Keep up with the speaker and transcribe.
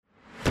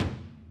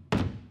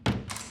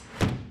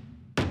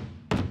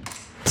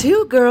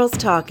Two girls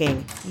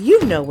talking.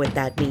 You know what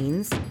that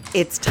means.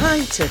 It's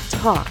time to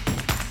talk.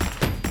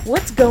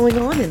 What's going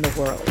on in the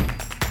world?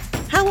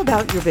 How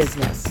about your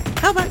business?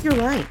 How about your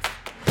life?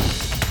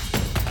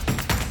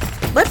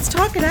 Let's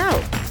talk it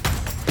out.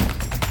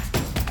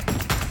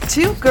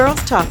 Two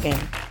girls talking.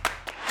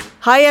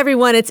 Hi,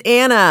 everyone. It's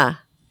Anna.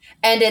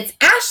 And it's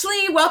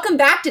Ashley. Welcome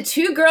back to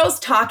Two Girls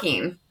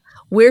Talking.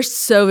 We're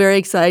so very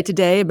excited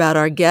today about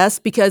our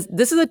guest because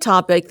this is a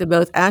topic that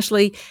both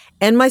Ashley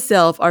and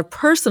myself are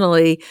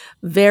personally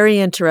very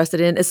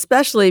interested in,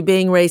 especially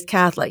being raised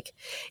Catholic.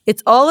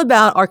 It's all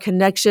about our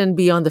connection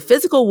beyond the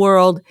physical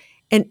world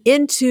and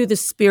into the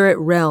spirit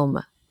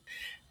realm.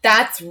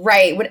 That's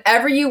right.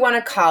 Whatever you want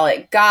to call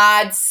it,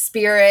 God,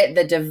 spirit,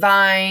 the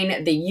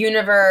divine, the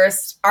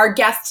universe. Our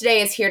guest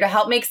today is here to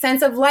help make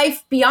sense of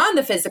life beyond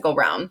the physical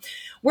realm.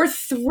 We're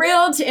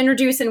thrilled to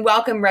introduce and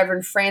welcome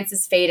Reverend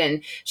Frances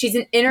Faden. She's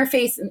an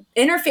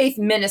interfaith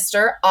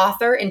minister,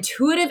 author,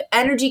 intuitive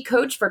energy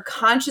coach for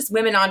conscious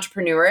women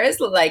entrepreneurs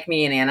like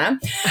me and Anna,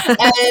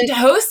 and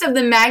host of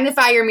the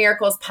Magnify Your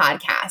Miracles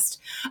podcast.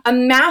 A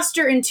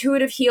master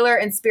intuitive healer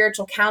and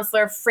spiritual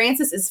counselor,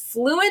 Frances is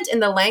fluent in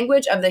the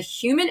language of the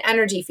human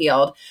energy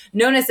field,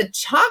 known as the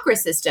chakra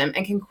system,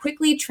 and can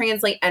quickly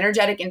translate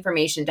energetic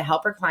information to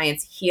help her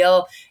clients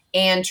heal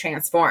and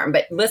transform.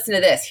 But listen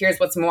to this. Here's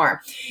what's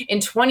more.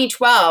 In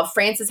 2012,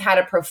 Frances had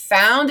a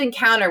profound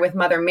encounter with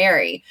Mother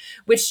Mary,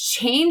 which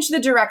changed the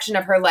direction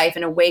of her life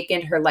and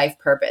awakened her life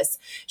purpose.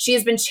 She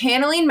has been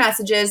channeling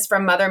messages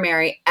from Mother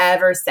Mary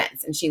ever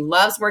since, and she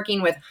loves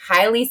working with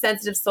highly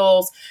sensitive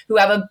souls who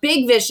have a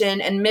big vision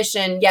and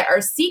mission, yet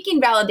are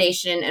seeking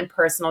validation and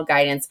personal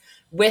guidance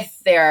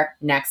with their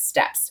next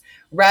steps.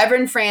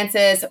 Reverend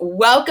Frances,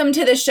 welcome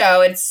to the show.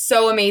 It's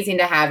so amazing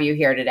to have you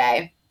here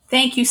today.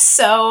 Thank you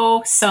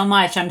so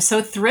much. I'm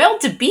so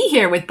thrilled to be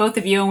here with both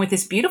of you and with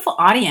this beautiful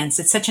audience.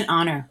 It's such an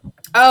honor.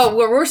 Oh,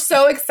 well, we're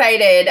so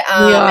excited.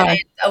 And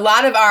a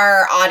lot of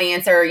our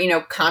audience are,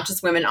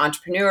 conscious women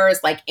entrepreneurs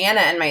like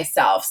Anna and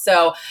myself.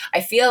 So I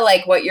feel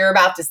like what you're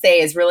about to say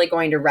is really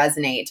going to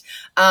resonate.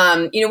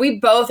 We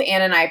both,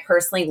 Anna and I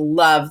personally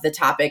love the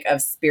topic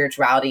of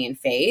spirituality and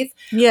faith.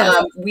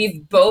 Yes.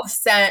 We've both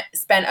spent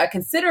a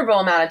considerable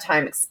amount of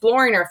time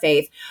exploring our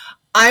faith.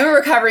 I'm a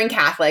recovering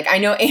Catholic. I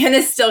know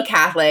Anna's still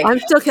Catholic. I'm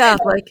still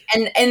Catholic.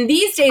 And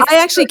these days I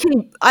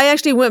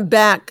actually went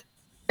back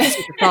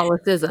to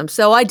Catholicism.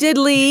 So I did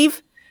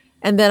leave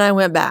and then I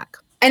went back.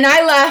 And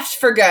I left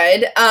for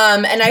good.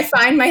 And I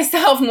find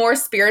myself more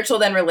spiritual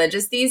than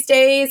religious these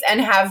days,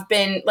 and have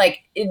been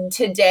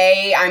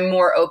today I'm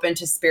more open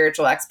to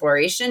spiritual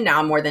exploration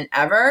now more than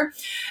ever.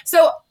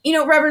 So,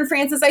 Reverend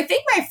Frances, I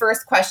think my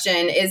first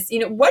question is,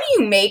 what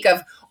do you make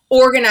of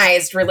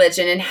organized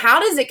religion, and how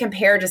does it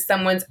compare to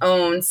someone's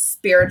own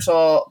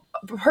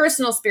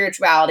personal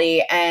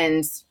spirituality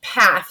and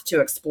path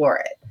to explore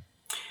it?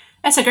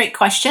 That's a great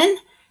question.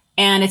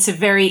 And it's a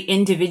very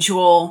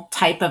individual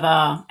type of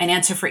an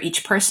answer for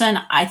each person.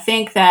 I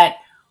think that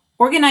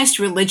organized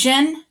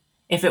religion,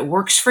 if it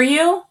works for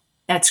you,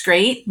 that's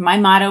great. My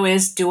motto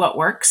is do what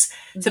works.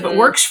 So if it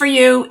works for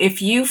you,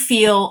 if you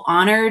feel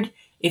honored,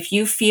 if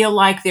you feel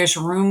like there's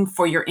room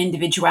for your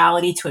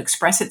individuality to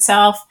express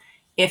itself,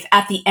 if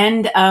at the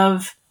end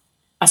of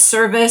a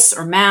service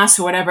or mass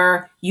or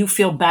whatever, you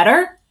feel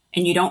better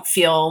and you don't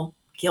feel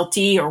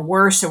guilty or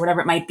worse or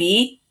whatever it might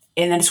be,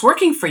 and then it's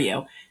working for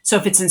you. So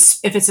if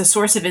it's a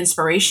source of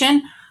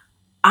inspiration,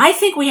 I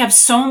think we have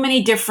so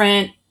many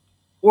different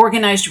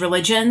organized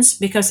religions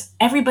because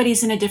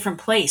everybody's in a different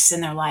place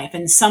in their life.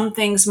 And some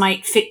things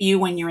might fit you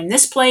when you're in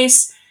this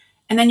place,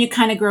 and then you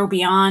kind of grow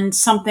beyond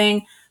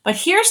something. But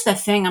here's the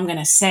thing I'm going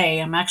to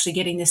say, I'm actually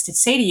getting this to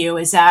say to you,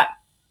 is that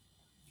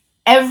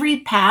every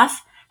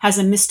path has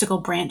a mystical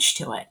branch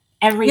to it.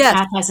 Every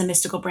path has a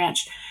mystical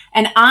branch.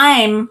 And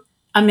I'm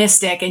a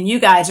mystic, and you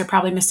guys are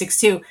probably mystics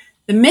too.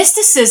 The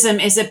mysticism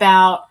is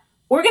about,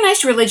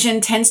 organized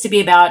religion tends to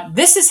be about,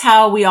 this is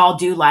how we all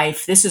do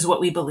life. This is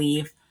what we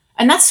believe.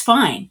 And that's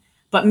fine.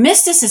 But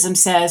mysticism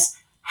says,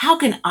 how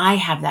can I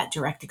have that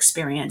direct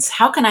experience?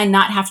 How can I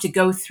not have to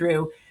go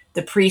through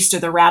the priest or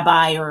the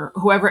rabbi or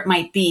whoever it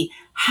might be?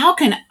 How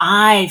can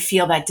I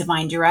feel that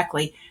divine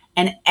directly?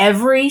 And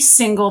every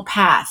single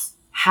path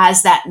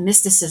has that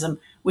mysticism,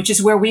 which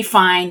is where we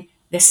find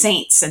the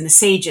saints and the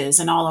sages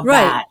and all of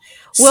that.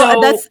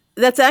 Well,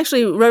 that's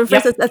actually, Reverend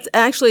Frances, that's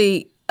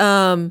actually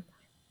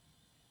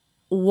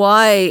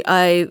why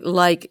I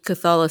like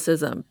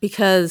Catholicism,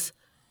 because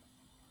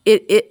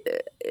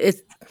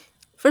it's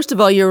first of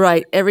all, you're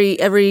right.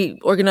 Every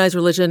organized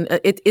religion,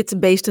 it's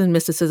based in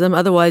mysticism.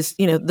 Otherwise,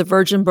 the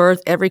virgin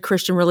birth, every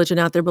Christian religion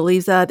out there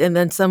believes that, and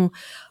then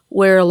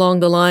somewhere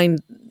along the line,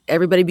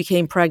 everybody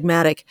became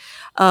pragmatic.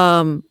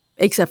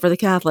 Except for the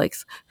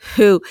Catholics,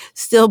 who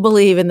still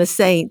believe in the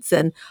saints.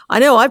 And I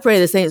know I pray to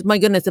the saints. My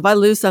goodness, if I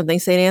lose something,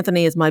 St.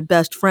 Anthony is my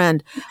best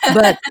friend.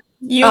 But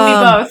you and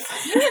me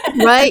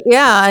both. Right?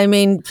 Yeah. I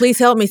mean, please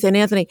help me, St.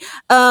 Anthony.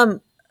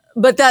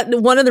 But that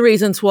one of the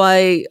reasons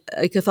why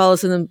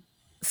Catholicism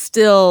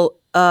still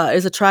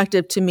is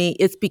attractive to me,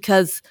 it's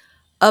because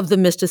of the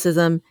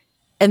mysticism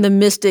and the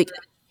mystic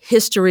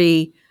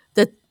history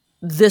that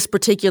this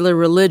particular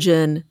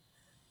religion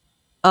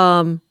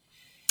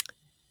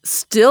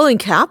still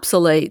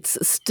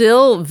encapsulates,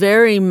 still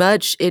very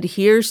much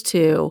adheres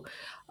to.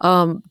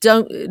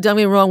 Don't get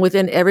me wrong.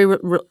 Within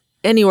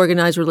any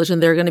organized religion,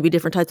 there are going to be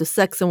different types of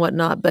sects and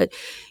whatnot, but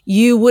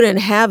you wouldn't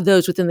have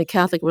those within the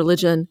Catholic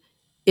religion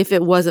if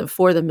it wasn't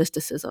for the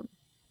mysticism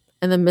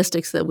and the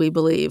mystics that we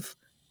believe.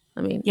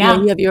 I mean, you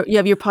have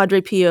your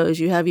Padre Pios,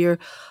 you have your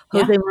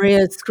Jose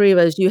Maria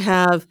Escrivas, you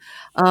have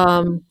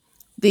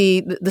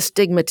the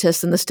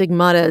stigmatists and the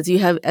stigmatas, you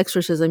have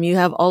exorcism, you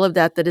have all of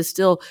that is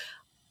still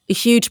a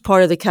huge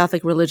part of the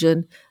Catholic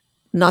religion,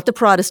 not the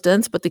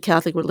Protestants, but the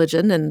Catholic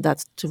religion, and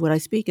that's to what I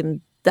speak,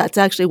 and that's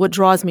actually what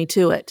draws me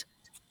to it.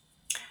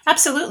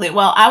 Absolutely.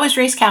 Well, I was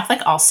raised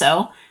Catholic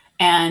also,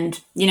 and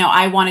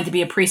I wanted to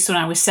be a priest when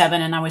I was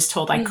 7, and I was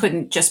told I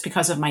couldn't just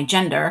because of my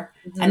gender,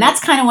 and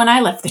that's kind of when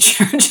I left the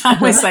church. I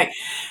was like,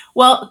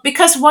 well,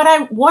 because what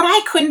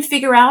I couldn't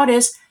figure out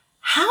is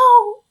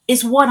how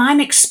is what I'm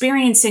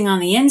experiencing on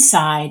the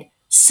inside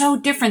so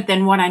different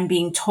than what I'm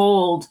being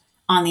told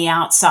on the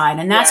outside.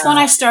 And that's when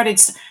I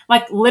started,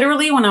 like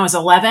literally when I was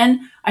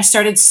 11, I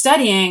started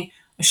studying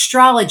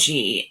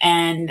astrology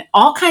and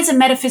all kinds of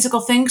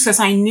metaphysical things because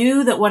I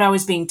knew that what I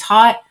was being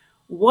taught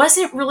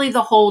wasn't really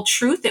the whole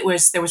truth. There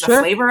was a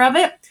flavor of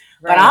it.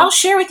 Right. But I'll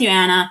share with you,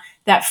 Anna,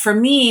 that for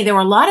me, there were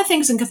a lot of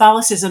things in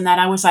Catholicism that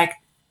I was like,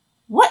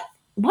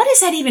 what does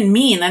that even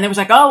mean? And there was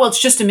like, oh, well, it's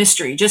just a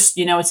mystery. Just,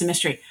 it's a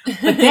mystery.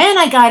 But then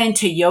I got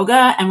into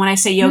yoga. And when I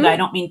say yoga, I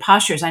don't mean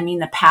postures. I mean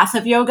the path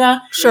of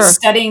yoga,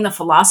 studying the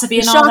philosophy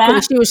and all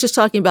that. She was just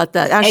talking about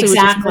that. Actually,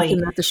 exactly.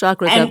 Was just the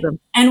chakras of them.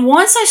 And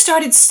once I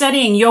started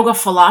studying yoga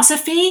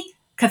philosophy,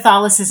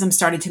 Catholicism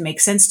started to make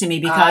sense to me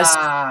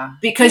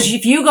because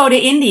if you go to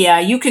India,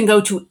 you can go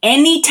to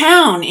any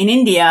town in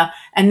India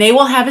and they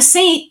will have a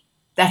saint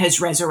that has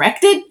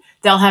resurrected.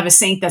 They'll have a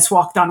saint that's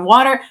walked on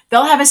water.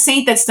 They'll have a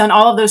saint that's done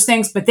all of those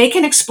things, but they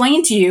can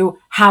explain to you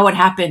how it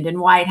happened and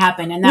why it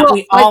happened, and that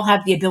we all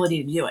have the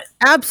ability to do it.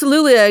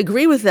 Absolutely. I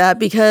agree with that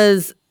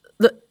because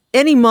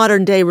any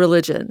modern day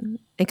religion,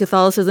 and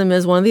Catholicism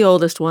is one of the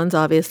oldest ones,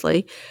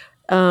 obviously,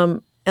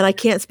 and I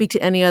can't speak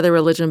to any other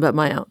religion but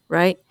my own,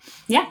 right?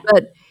 Yeah.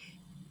 But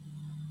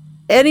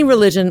any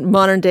religion,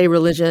 modern day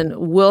religion,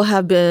 will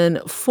have been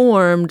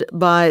formed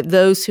by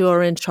those who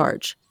are in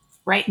charge.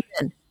 Right.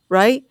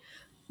 Right?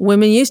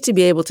 Women used to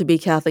be able to be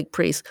Catholic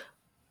priests.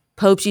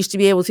 Popes used to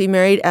be able to be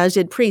married, as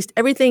did priests.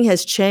 Everything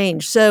has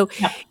changed. So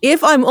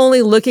if I'm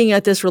only looking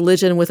at this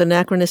religion with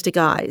anachronistic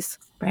eyes,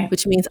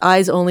 which means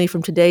eyes only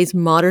from today's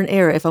modern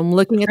era, if I'm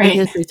looking at the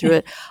history through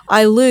it,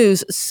 I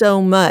lose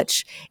so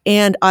much.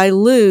 And I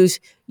lose,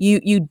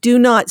 you do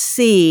not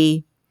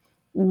see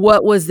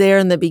what was there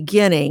in the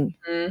beginning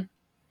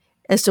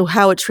as to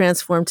how it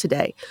transformed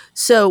today.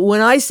 So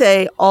when I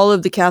say all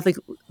of the Catholic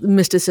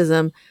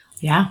mysticism,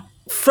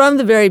 from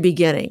the very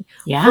beginning,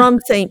 from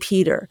St.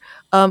 Peter,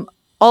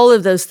 all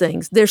of those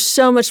things. There's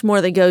so much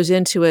more that goes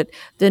into it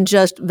than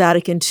just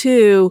Vatican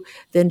II,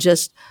 than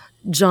just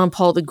John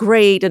Paul the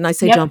Great. And I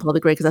say John Paul the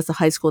Great because that's the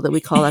high school that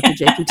we call after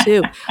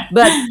JP2.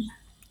 But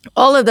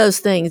all of those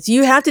things,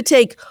 you have to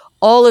take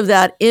all of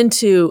that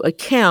into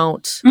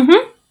account,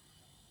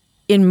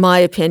 in my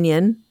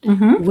opinion,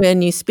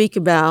 when you speak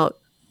about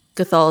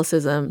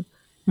Catholicism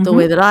the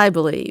way that I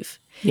believe.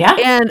 Yeah.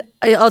 And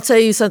I'll tell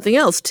you something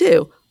else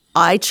too.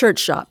 I church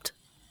shopped.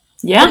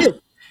 Yeah.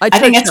 I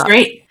think that's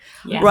great.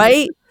 Yeah.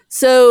 Right?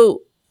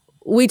 So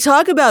we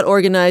talk about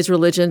organized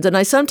religions, and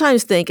I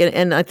sometimes think,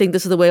 and I think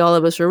this is the way all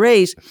of us were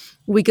raised,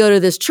 we go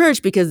to this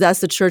church because that's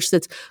the church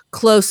that's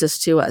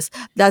closest to us.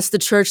 That's the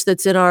church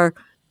that's in our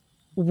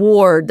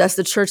ward. That's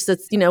the church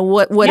that's,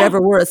 whatever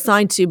we're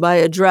assigned to by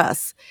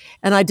address.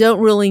 And I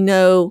don't really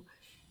know,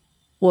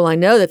 well, I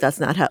know that that's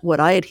not what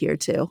I adhere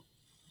to.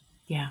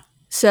 Yeah.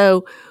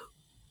 So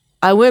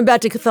I went back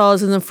to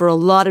Catholicism for a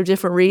lot of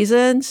different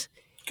reasons.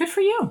 Good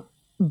for you.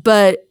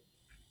 But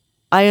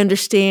I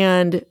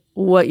understand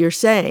what you're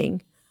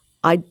saying.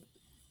 I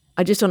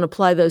just don't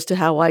apply those to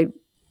how I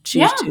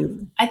choose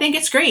to. I think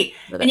it's great.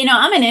 And,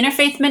 I'm an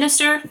interfaith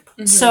minister,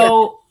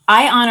 so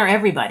I honor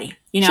everybody.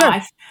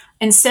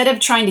 Instead of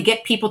trying to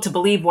get people to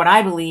believe what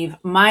I believe,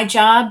 my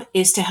job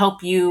is to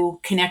help you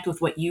connect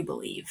with what you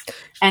believe.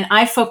 And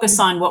I focus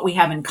on what we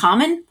have in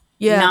common,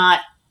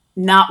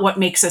 not what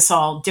makes us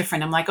all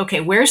different. I'm like, okay,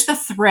 where's the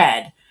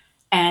thread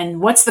and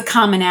what's the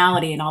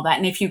commonality and all that?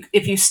 And if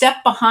you step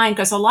behind,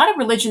 because a lot of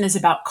religion is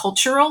about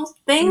cultural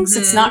things,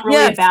 it's not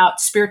really about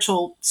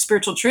spiritual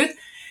truth.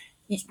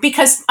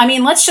 Because,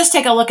 let's just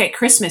take a look at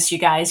Christmas, you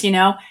guys.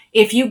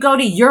 If you go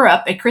to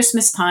Europe at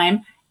Christmas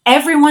time,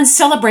 everyone's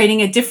celebrating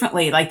it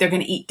differently. Like they're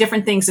going to eat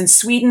different things in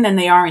Sweden than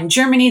they are in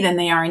Germany, than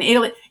they are in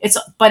Italy.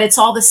 But it's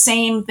all the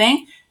same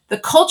thing. The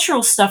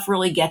cultural stuff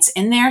really gets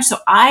in there. So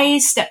I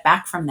step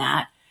back from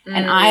that.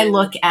 And I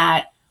look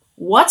at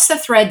what's the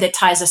thread that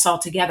ties us all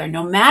together,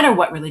 no matter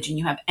what religion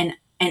you have, and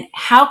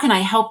how can I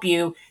help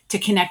you to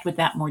connect with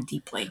that more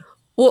deeply?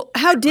 Well,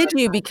 how did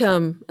you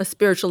become a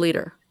spiritual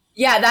leader?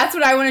 Yeah, that's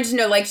what I wanted to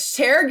know. Like,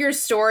 share your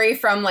story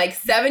from like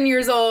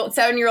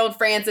 7-year-old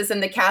Francis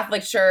in the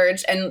Catholic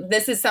Church. And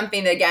this is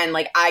something that, again,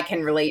 like I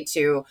can relate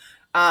to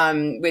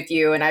with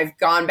you. And I've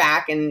gone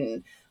back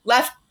and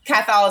left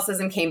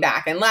Catholicism, came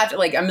back and left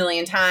like a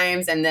million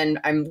times. And then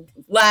I'm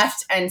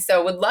left. And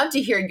so would love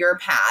to hear your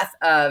path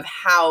of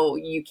how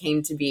you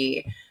came to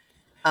be.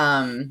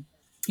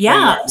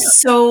 Yeah.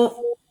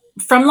 So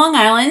from Long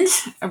Island,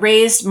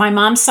 raised my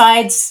mom's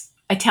side's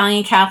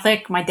Italian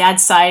Catholic, my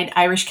dad's side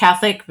Irish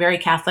Catholic, very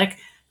Catholic.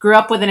 Grew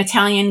up with an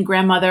Italian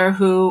grandmother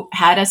who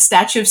had a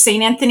statue of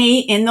St.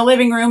 Anthony in the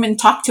living room and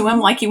talked to him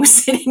like he was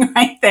sitting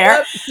right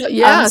there.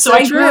 Yeah, so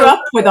I grew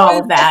up with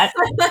all of that.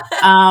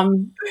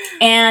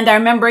 And I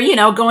remember,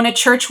 going to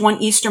church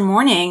one Easter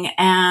morning,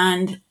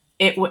 and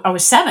I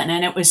was 7,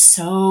 and it was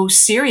so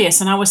serious.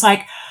 And I was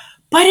like,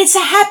 but it's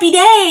a happy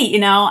day,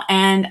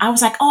 and I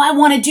was like, oh, I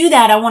want to do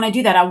that. I want to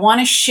do that. I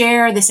want to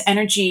share this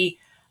energy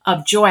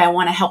of joy. I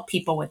want to help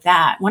people with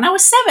that when I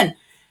was 7.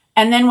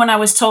 And then when I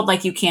was told,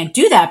 like, you can't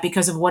do that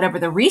because of whatever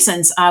the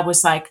reasons, I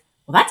was like,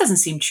 well, that doesn't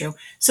seem true.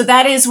 So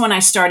that is when I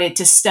started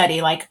to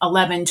study, like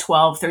 11,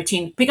 12,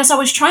 13, because I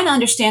was trying to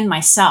understand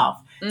myself.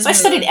 So I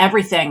studied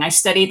everything. I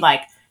studied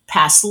like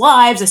past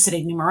lives. I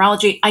studied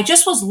numerology. I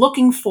just was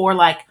looking for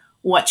like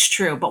what's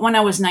true. But when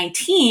I was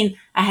 19,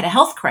 I had a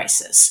health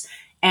crisis.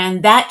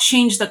 And that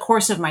changed the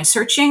course of my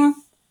searching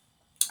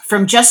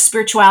from just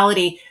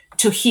spirituality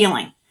to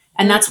healing.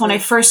 And that's when I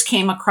first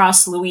came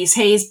across Louise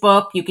Hay's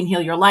book, You Can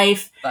Heal Your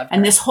Life.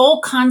 And this whole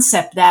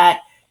concept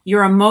that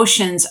your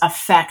emotions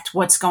affect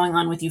what's going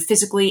on with you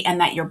physically and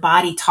that your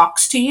body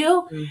talks to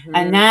you.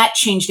 And that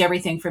changed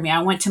everything for me.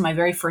 I went to my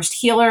very first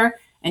healer,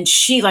 and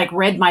she like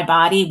read my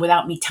body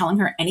without me telling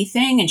her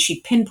anything. And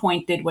she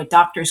pinpointed what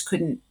doctors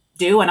couldn't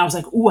do. And I was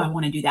like, ooh, I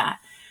want to do that.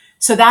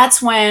 So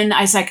that's when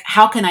I was like,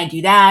 how can I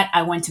do that?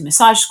 I went to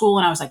massage school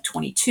when I was like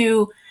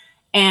 22.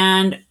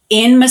 And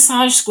in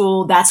massage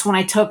school, that's when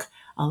I took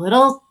a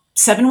little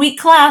 7-week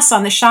class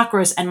on the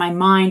chakras, and my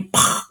mind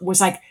was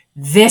like,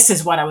 this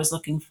is what I was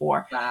looking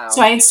for. Wow.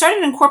 So I had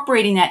started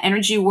incorporating that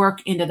energy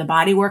work into the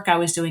body work I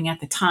was doing at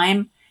the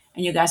time.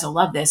 And you guys will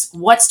love this.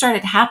 What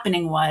started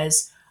happening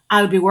was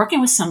I would be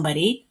working with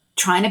somebody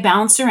trying to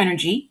balance their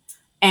energy.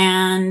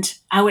 And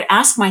I would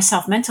ask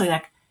myself mentally,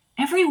 like,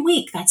 every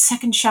week that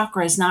second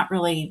chakra is not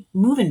really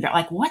moving.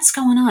 Like, what's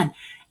going on?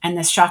 And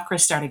the chakra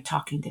started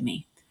talking to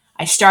me.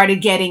 I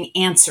started getting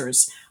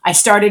answers. I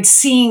started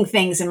seeing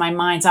things in my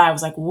mind's eye. I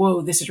was like,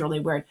 whoa, this is really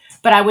weird.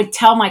 But I would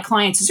tell my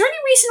clients, is there any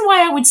reason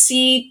why I would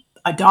see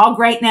a dog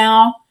right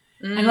now?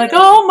 And like,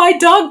 oh, my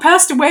dog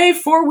passed away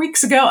 4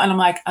 weeks ago. And I'm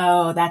like,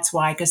 oh, that's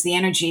why, because the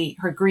energy,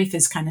 her grief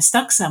is kind of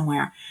stuck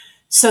somewhere.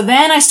 So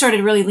then I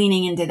started really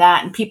leaning into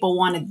that, and people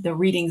wanted the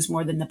readings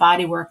more than the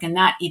body work, and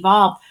that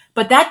evolved.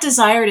 But that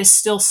desire to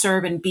still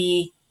serve and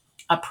be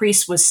a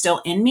priest was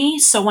still in me.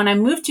 So when I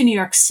moved to New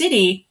York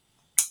City,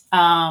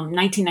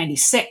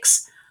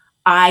 1996,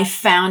 I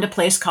found a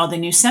place called the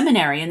New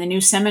Seminary. And the New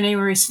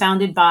Seminary was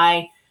founded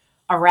by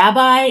a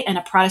rabbi and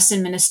a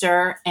Protestant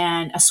minister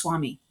and a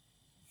Swami.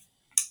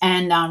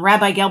 And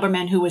Rabbi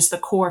Gelberman, who was the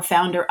core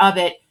founder of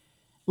it,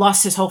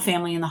 lost his whole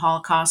family in the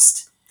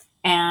Holocaust.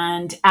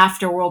 And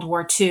after World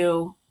War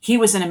II, he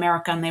was in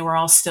America and they were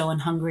all still in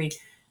Hungary.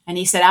 And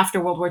he said after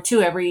World War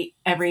II,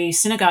 every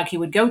synagogue he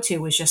would go to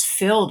was just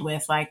filled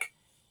with like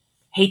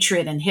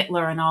hatred and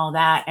Hitler and all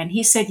that. And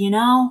he said,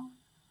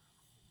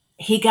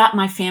 he got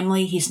my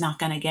family. He's not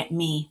going to get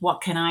me. What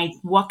can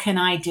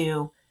I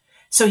do?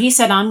 So he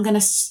said, I'm going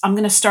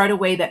to start a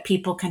way that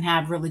people can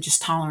have religious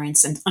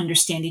tolerance and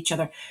understand each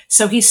other.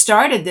 So he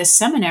started this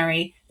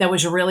seminary that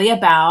was really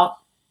about,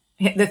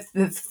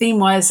 the theme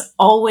was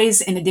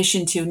always in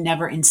addition to,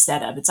 never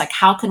instead of. It's like,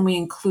 how can we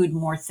include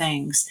more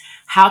things?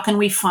 How can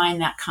we find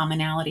that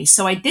commonality?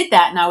 So I did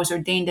that, and I was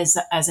ordained as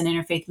an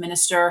interfaith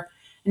minister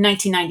in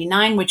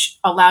 1999, which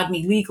allowed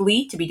me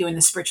legally to be doing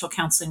the spiritual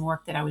counseling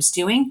work that I was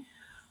doing.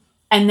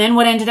 And then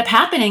what ended up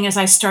happening is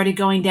I started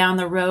going down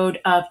the road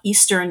of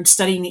Eastern,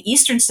 studying the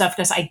Eastern stuff,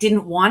 because I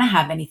didn't want to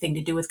have anything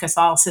to do with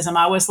Catholicism.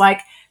 I was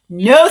like,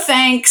 no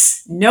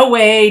thanks, no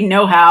way,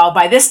 no how.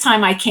 By this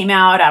time I came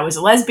out, I was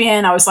a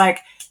lesbian. I was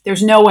like,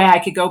 there's no way I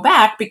could go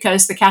back,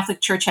 because the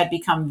Catholic Church had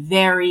become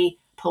very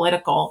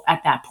political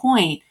at that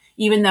point,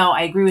 even though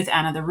I agree with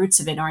Anna, the roots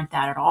of it aren't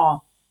that at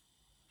all.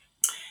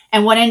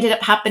 And what ended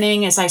up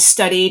happening is I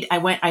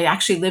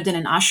actually lived in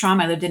an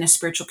ashram. I lived in a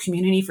spiritual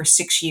community for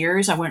 6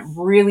 years. I went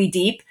really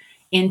deep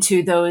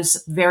into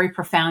those very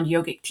profound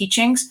yogic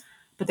teachings,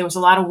 but there was a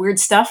lot of weird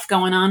stuff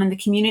going on in the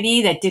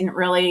community that didn't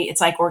really,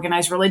 it's like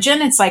organized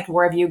religion. It's like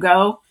wherever you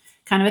go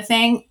kind of a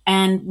thing.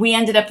 And we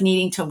ended up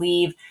needing to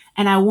leave.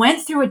 And I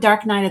went through a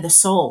dark night of the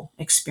soul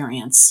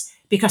experience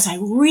because I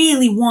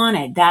really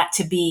wanted that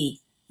to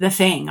be the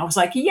thing. I was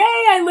like, yay,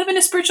 I live in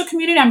a spiritual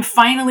community. I'm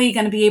finally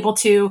going to be able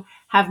to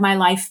have my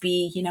life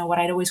be, what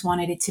I'd always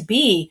wanted it to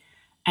be.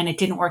 And it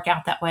didn't work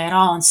out that way at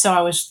all. And so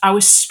I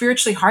was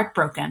spiritually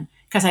heartbroken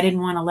because I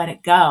didn't want to let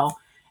it go.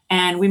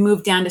 And we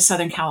moved down to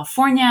Southern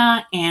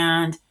California,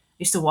 and I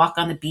used to walk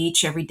on the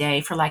beach every day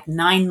for like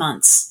 9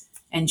 months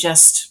and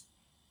just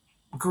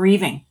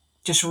grieving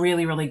just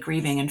really, really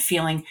grieving and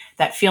feeling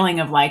that feeling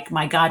of like,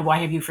 my God, why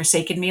have you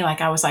forsaken me?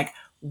 Like, I was like,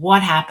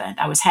 what happened?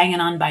 I was hanging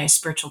on by a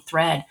spiritual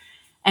thread.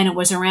 And it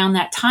was around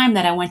that time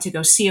that I went to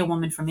go see a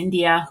woman from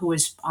India who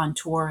was on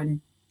tour,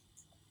 and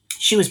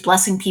she was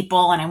blessing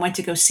people. And I went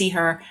to go see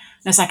her.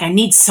 And I was like, I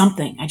need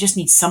something. I just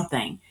need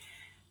something.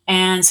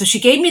 And so she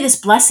gave me this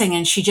blessing,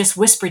 and she just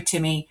whispered to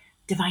me,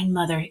 Divine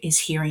Mother is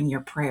hearing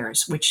your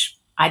prayers, which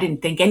I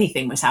didn't think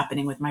anything was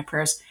happening with my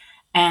prayers.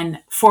 And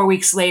 4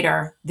 weeks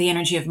later, the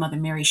energy of Mother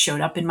Mary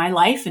showed up in my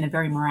life in a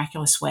very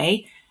miraculous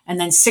way. And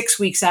then 6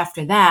 weeks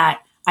after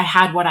that, I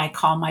had what I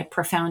call my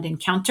profound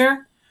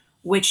encounter,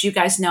 which you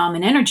guys know I'm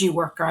an energy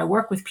worker. I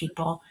work with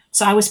people.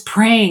 So I was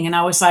praying and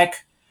I was like,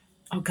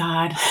 oh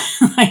God,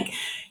 like,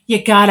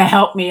 you gotta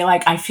help me.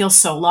 Like, I feel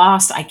so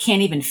lost. I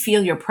can't even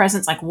feel your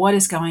presence. Like, what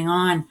is going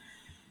on?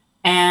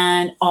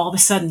 And all of a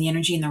sudden the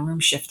energy in the room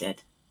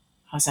shifted.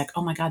 I was like,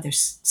 oh my God,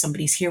 there's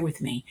somebody's here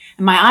with me.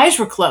 And my eyes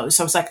were closed.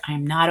 So I was like,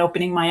 I'm not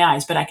opening my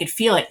eyes, but I could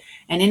feel it.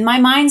 And in my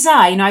mind's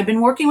eye, I've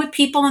been working with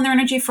people and their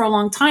energy for a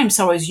long time.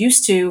 So I was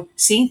used to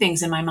seeing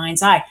things in my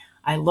mind's eye.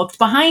 I looked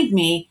behind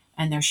me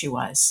and there she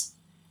was.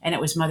 And it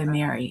was Mother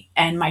Mary.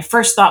 And my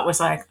first thought was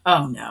like,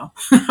 oh no.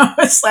 I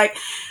was like,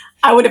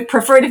 I would have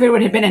preferred if it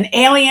would have been an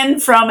alien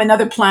from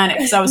another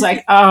planet. So I was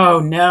like, oh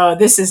no,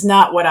 this is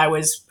not what I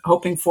was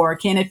hoping for.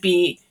 Can it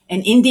be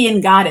an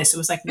Indian goddess? It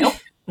was like, nope,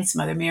 it's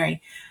Mother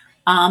Mary.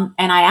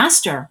 And I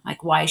asked her,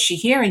 like, why is she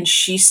here? And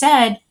she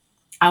said,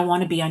 I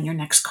want to be on your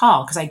next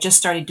call. Because I just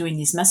started doing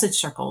these message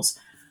circles.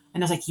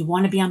 And I was like, you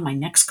want to be on my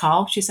next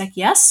call? She's like,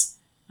 yes.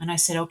 And I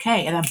said,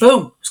 okay. And then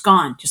boom, it's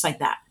gone, just like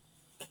that.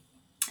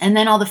 And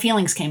then all the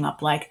feelings came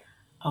up like,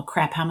 oh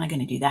crap, how am I going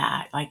to do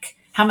that? Like,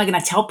 how am I going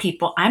to tell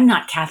people I'm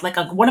not Catholic?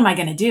 Like, what am I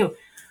going to do?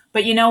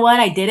 But you know what?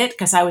 I did it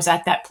because I was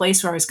at that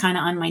place where I was kind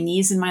of on my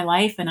knees in my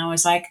life. And I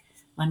was like,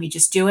 let me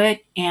just do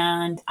it.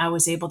 And I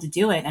was able to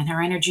do it. And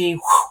her energy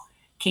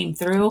came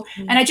through.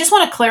 Mm-hmm. And I just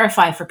want to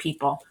clarify for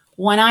people,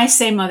 when I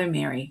say Mother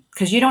Mary,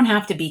 because you don't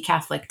have to be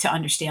Catholic to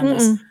understand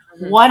this.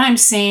 Mm-hmm. What I'm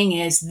saying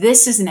is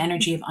this is an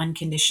energy of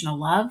unconditional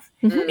love.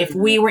 Mm-hmm. If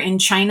we were in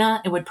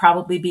China, it would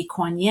probably be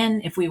Kuan Yin.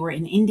 If we were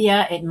in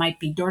India, it might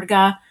be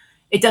Durga.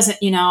 It doesn't,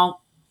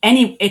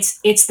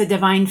 it's the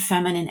divine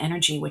feminine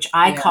energy, which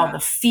I call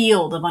the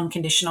field of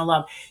unconditional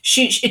love.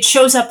 It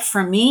shows up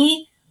for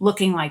me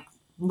looking like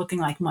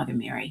Mother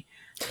Mary.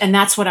 And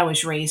that's what I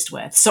was raised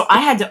with. So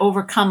I had to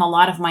overcome a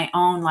lot of my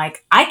own,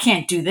 like, I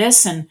can't do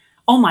this. And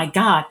oh my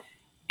God.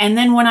 And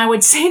then when I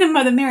would say to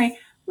Mother Mary,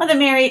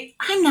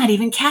 I'm not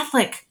even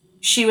Catholic,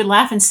 she would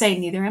laugh and say,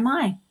 neither am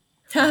I.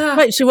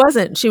 Right. She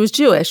wasn't. She was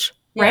Jewish.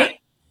 Right.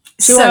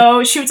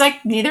 Yeah. She was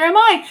like, neither am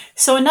I.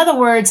 So in other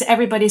words,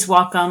 everybody's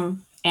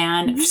welcome.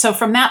 And so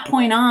from that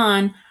point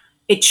on,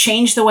 it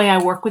changed the way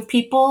I work with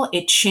people.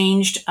 It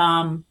changed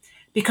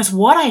because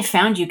what I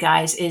found, you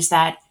guys, is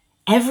that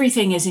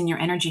everything is in your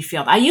energy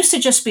field. I used to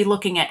just be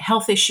looking at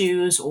health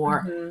issues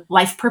or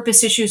life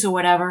purpose issues or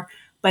whatever.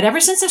 But ever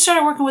since I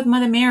started working with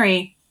Mother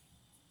Mary,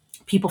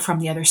 people from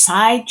the other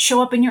side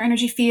show up in your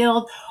energy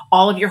field.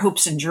 All of your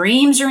hopes and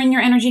dreams are in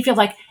your energy field.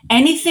 Like,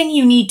 anything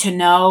you need to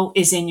know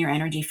is in your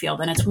energy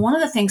field. And it's one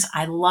of the things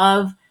I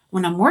love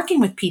when I'm working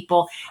with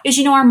people is,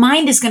 our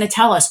mind is going to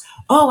tell us,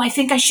 oh, I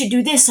think I should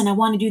do this and I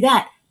want to do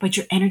that. But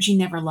your energy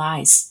never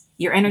lies.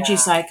 Your energy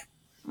is like,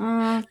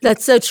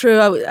 That's so true.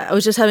 I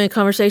was just having a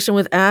conversation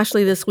with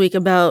Ashley this week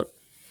about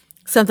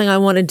something I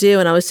want to do.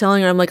 And I was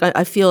telling her, I'm like,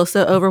 I feel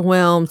so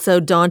overwhelmed, so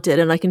daunted.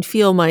 And I can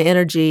feel my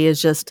energy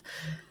is just,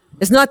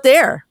 it's not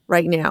there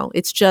right now.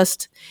 It's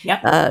just,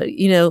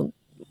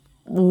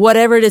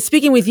 whatever it is.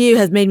 Speaking with you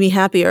has made me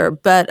happier.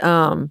 But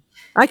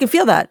I can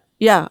feel that.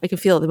 Yeah, I can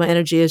feel that my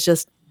energy is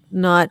just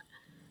not,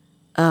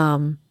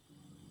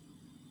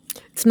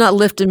 it's not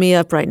lifting me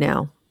up right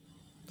now.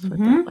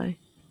 That way.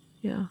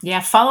 Yeah. Yeah.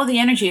 Follow the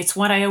energy. It's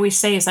what I always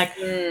say is like,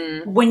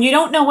 when you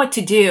don't know what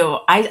to do,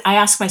 I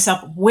ask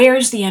myself,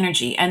 where's the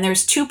energy? And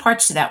there's two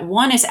parts to that.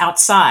 One is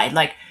outside,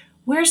 like,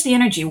 where's the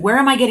energy? Where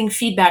am I getting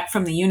feedback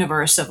from the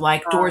universe of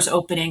like doors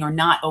opening or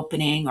not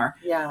opening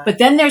but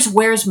then there's,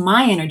 where's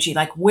my energy?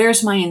 Like,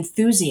 where's my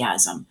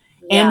enthusiasm?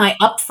 Yeah. Am I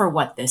up for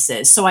what this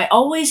is? So I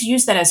always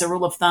use that as a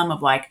rule of thumb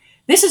of like,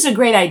 this is a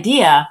great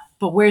idea,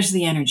 but where's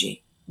the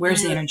energy?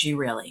 Where's the energy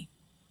really?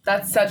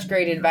 That's such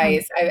great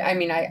advice.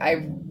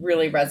 I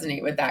really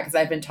resonate with that because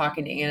I've been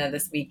talking to Anna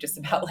this week just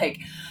about like,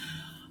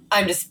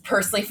 I'm just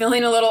personally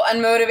feeling a little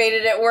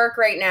unmotivated at work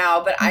right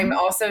now, but I'm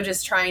also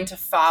just trying to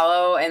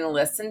follow and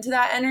listen to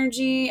that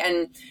energy.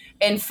 And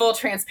in full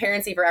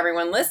transparency for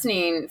everyone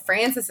listening,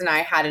 Frances and I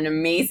had an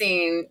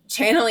amazing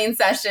channeling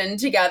session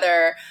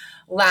together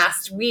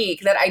last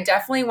week that I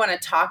definitely want to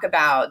talk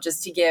about,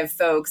 just to give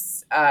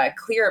folks a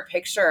clearer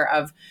picture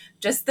of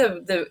just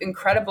the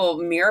incredible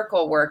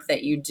miracle work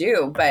that you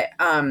do. But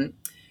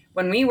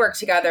when we worked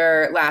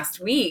together last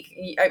week,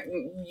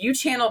 you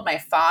channeled my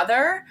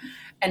father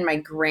and my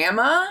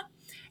grandma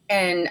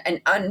and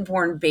an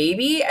unborn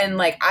baby. And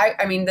like,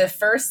 the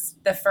first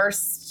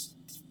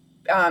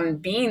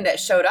being that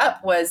showed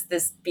up was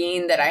this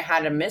being that I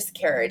had a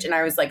miscarriage. And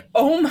I was like,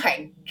 oh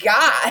my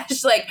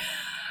gosh, like,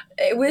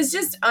 it was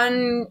just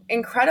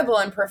incredible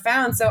and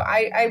profound. So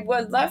I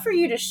would love for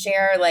you to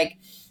share, like,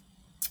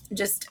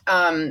 just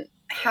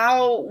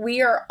how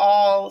we are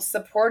all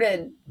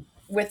supported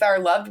with our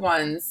loved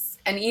ones,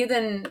 and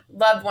even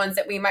loved ones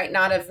that we might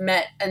not have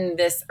met in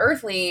this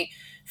earthly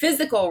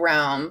physical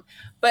realm.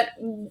 But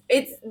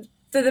it's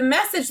the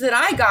message that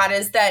I got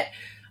is that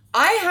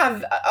I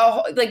have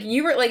like,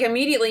 you were like,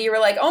 immediately you were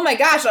like, oh my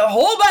gosh, a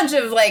whole bunch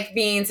of like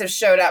beings have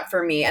showed up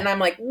for me. And I'm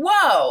like,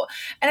 whoa.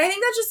 And I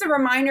think that's just a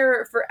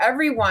reminder for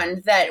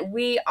everyone that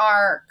we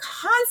are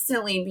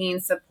constantly being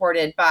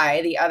supported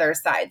by the other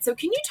side. So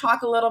can you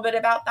talk a little bit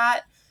about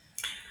that?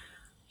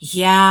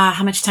 Yeah.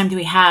 How much time do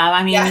we have?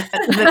 I mean, Yeah.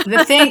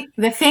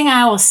 the thing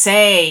I will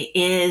say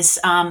is,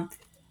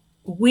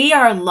 we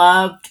are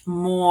loved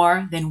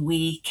more than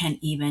we can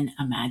even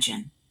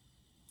imagine.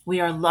 We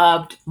are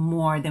loved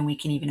more than we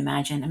can even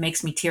imagine. It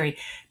makes me teary,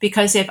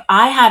 because if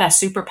I had a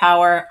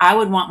superpower, I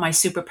would want my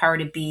superpower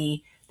to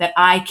be that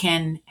I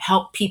can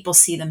help people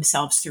see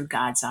themselves through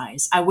God's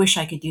eyes. I wish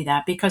I could do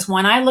that, because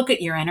when I look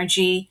at your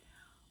energy,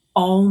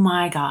 oh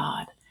my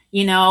God,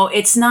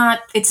 it's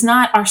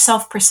not our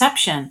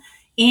self-perception.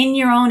 In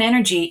your own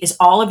energy is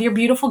all of your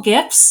beautiful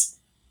gifts,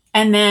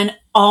 and then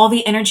all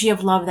the energy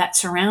of love that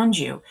surrounds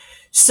you.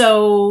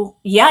 So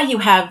yeah,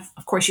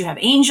 of course, you have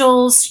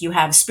angels, you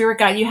have spirit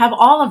guide, you have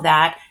all of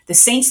that. The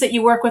saints that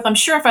you work with, I'm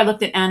sure if I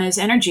looked at Anna's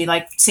energy,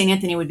 like Saint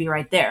Anthony would be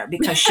right there,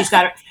 because she's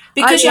got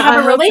because you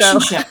have a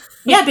relationship.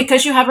 Yeah,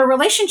 because you have a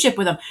relationship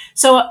with them.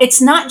 So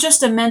it's not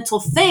just a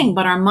mental thing,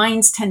 but our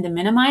minds tend to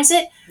minimize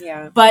it.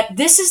 Yeah. But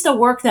this is the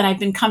work that I've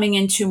been coming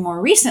into more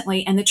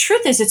recently. And the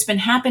truth is, it's been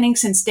happening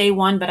since day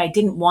one, but I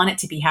didn't want it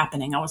to be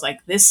happening. I was like,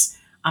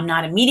 I'm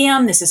not a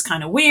medium. This is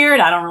kind of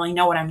weird. I don't really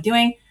know what I'm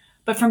doing.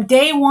 But from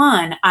day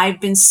one, I've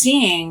been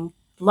seeing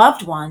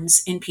loved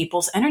ones in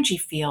people's energy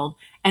field.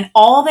 And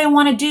all they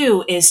want to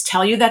do is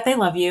tell you that they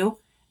love you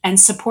and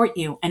support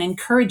you and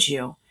encourage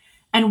you.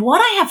 And what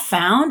I have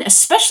found,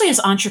 especially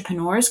as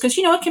entrepreneurs, because,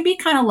 it can be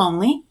kind of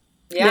lonely.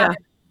 Yeah.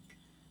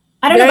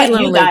 I don't know Very about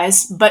you lonely.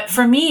 guys, but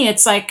for me,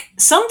 it's like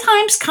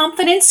sometimes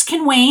confidence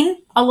can wane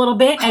a little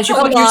bit as you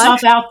A put lot.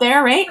 yourself out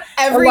there, right?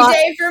 Every A lot.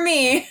 day for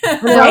me.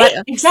 Right?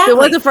 If Exactly. it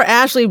wasn't for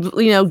Ashley,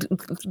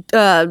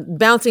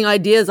 bouncing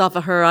ideas off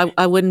of her,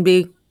 I wouldn't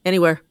be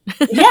anywhere.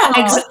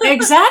 Yeah,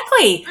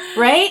 exactly.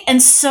 Right. And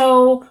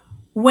so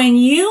when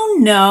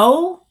you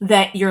know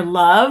that you're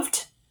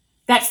loved,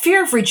 that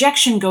fear of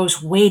rejection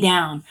goes way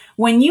down.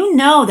 When you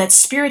know that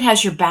spirit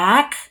has your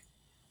back,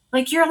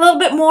 like, you're a little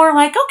bit more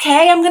like,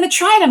 okay, I'm going to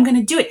try it. I'm going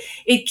to do it.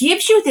 It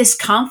gives you this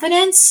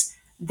confidence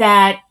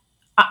that,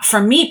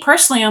 for me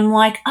personally, I'm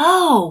like,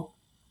 oh,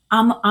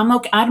 I'm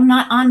okay. I'm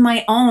not on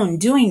my own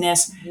doing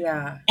this.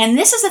 Yeah. And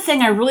this is the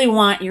thing I really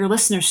want your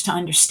listeners to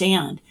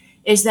understand,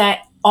 is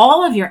that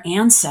all of your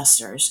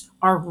ancestors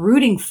are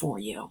rooting for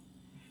you,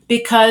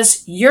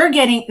 because they're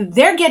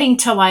getting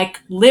to like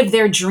live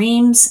their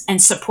dreams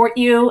and support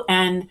you.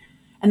 And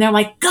they're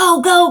like, go,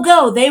 go,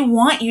 go. They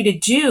want you to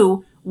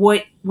do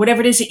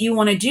whatever it is that you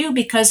want to do,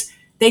 because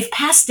they've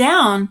passed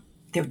down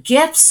their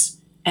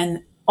gifts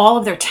and all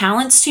of their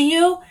talents to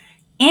you.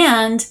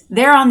 And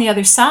they're on the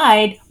other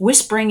side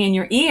whispering in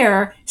your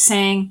ear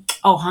saying,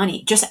 oh,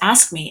 honey, just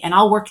ask me and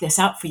I'll work this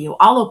out for you.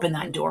 I'll open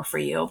that door for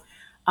you.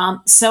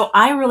 So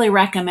I really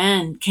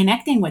recommend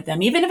connecting with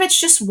them, even if it's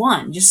just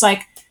one. Just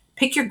like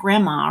pick your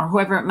grandma or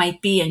whoever it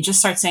might be and just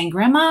start saying,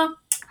 Grandma,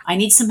 I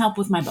need some help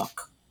with my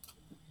book.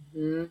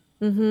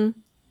 Mm-hmm.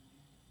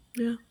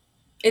 Yeah.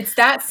 It's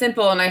that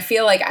simple. And I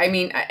feel like,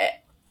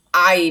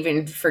 I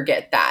even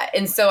forget that.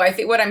 And so I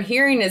think what I'm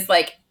hearing is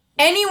like,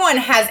 anyone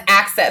has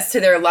access to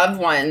their loved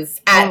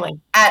ones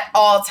at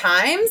all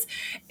times.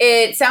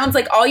 It sounds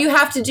like all you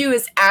have to do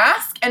is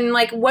ask. And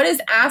like, what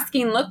does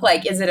asking look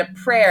like? Is it a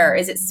prayer?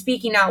 Is it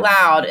speaking out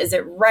loud? Is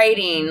it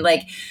writing?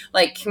 Like,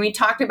 can we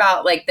talk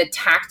about like the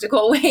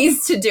tactical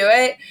ways to do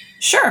it?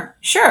 Sure.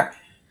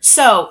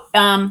 So,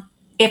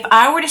 if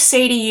I were to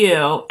say to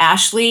you,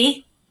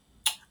 Ashley,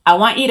 I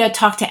want you to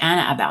talk to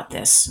Anna about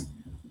this,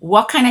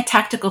 what kind of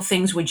tactical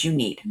things would you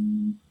need?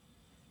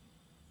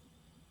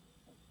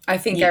 I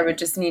think I would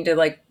just need to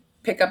like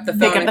pick up the phone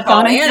Pick up and the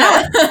call phone and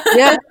Anna.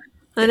 Yeah,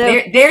 I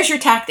know. There's your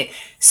tactic.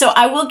 So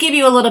I will give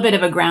you a little bit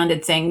of a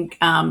grounded thing.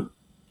 I'm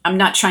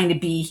not trying to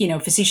be,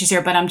 facetious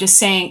here, but I'm just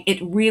saying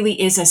it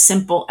really is as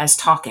simple as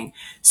talking.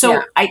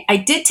 So Yeah. I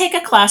did take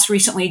a class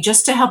recently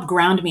just to help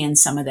ground me in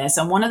some of this.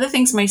 And one of the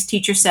things my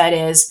teacher said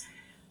is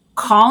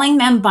calling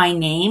them by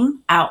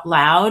name out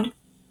loud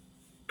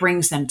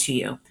brings them to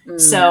you.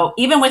 So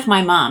even with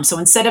my mom, so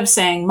instead of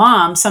saying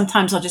Mom,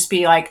 sometimes I'll just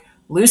be like,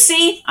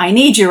 Lucy, I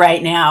need you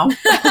right now.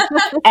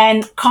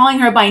 And calling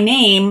her by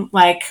name,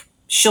 like,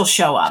 she'll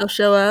show up. She'll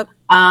show up.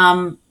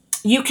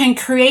 You can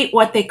create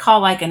what they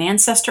call like an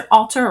ancestor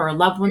altar or a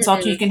loved one's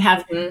altar. You can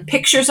have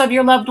pictures of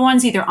your loved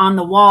ones either on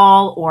the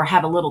wall or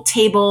have a little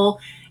table,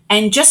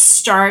 and just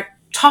start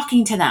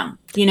talking to them,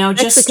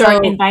 just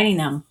start inviting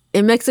them.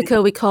 In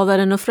Mexico, we call that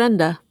an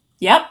ofrenda.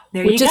 Yep.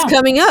 There you Which go. is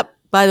coming up,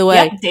 by the way.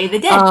 Yep, Day of the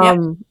Dead.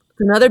 Yep.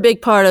 Another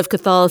big part of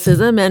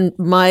Catholicism and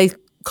my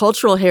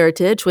cultural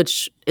heritage,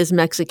 which is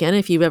Mexican.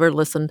 If you've ever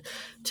listened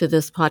to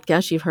this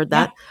podcast, you've heard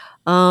that.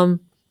 And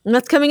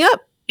that's coming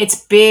up.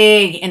 It's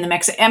big in the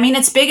Mexican. I mean,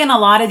 it's big in a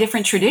lot of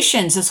different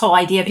traditions. This whole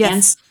idea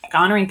of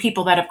honoring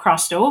people that have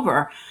crossed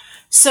over.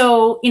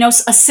 So,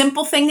 a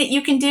simple thing that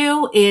you can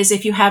do is,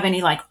 if you have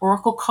any like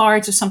oracle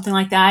cards or something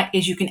like that,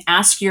 is you can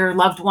ask your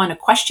loved one a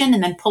question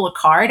and then pull a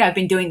card. I've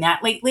been doing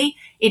that lately.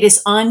 It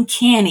is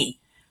uncanny.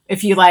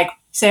 If you like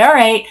say, all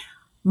right,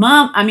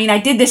 Mom, I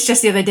did this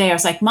just the other day. I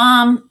was like,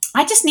 Mom,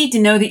 I just need to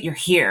know that you're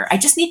here. I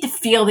just need to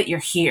feel that you're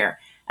here.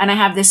 And I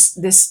have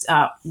this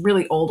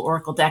really old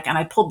oracle deck, and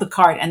I pulled the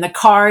card, and the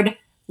card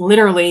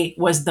literally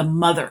was the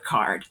mother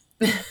card.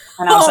 And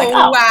I was like,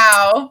 oh,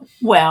 wow.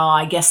 Well,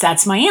 I guess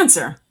that's my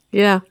answer.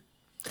 Yeah.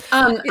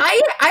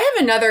 I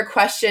have another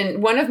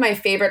question. One of my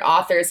favorite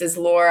authors is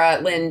Laura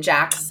Lynn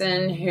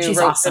Jackson, who She's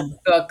wrote awesome. the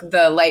book,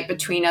 The Light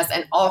Between Us,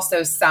 and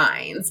also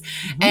Signs.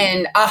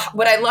 And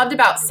what I loved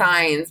about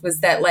Signs was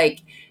that,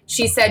 like,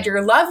 she said,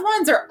 your loved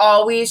ones are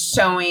always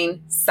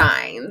showing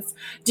signs.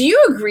 Do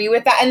you agree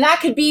with that? And that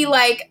could be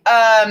like,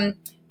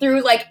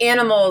 through like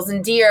animals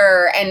and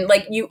deer, and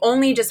like you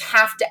only just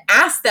have to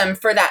ask them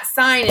for that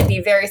sign and be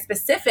very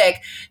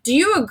specific. Do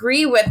you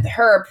agree with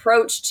her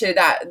approach to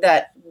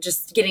that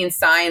just getting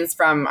signs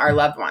from our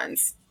loved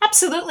ones?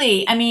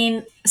 Absolutely.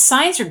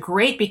 Signs are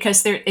great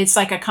because it's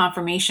like a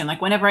confirmation.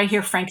 Like whenever I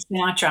hear Frank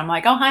Sinatra, I'm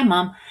like, oh, hi,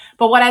 Mom.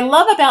 But what I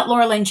love about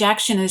Laura Lynn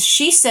Jackson is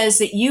she says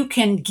that you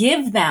can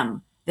give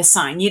them the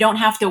sign. You don't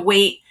have to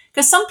wait,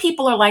 because some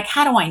people are like,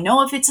 how do I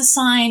know if it's a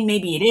sign?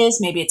 Maybe it is,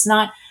 maybe it's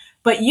not.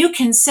 But you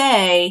can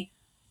say,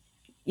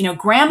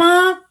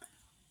 Grandma,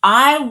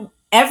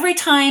 every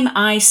time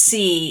I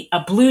see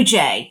a blue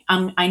jay,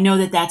 I know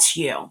that that's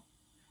you.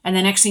 And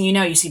the next thing you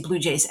know, you see blue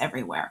jays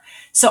everywhere.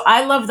 So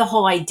I love the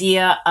whole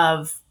idea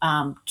of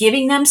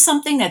giving them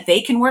something that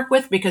they can work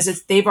with,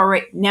 because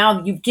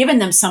now you've given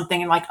them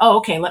something and like, oh,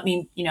 okay, let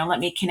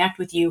me connect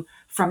with you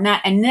from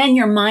that. And then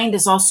your mind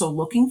is also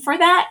looking for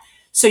that.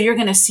 So you're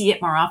going to see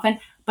it more often.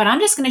 But I'm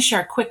just going to share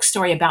a quick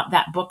story about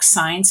that book,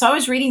 Signs. So I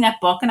was reading that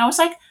book and I was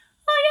like,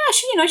 oh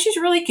yeah, she's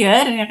really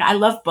good. And I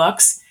love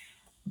books.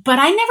 But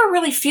I never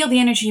really feel the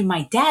energy of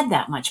my dad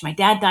that much. My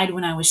dad died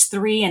when I was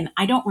 3, and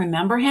I don't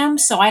remember him.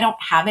 So I don't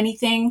have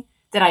anything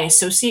that I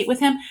associate with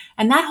him.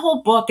 And that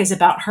whole book is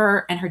about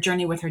her and her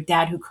journey with her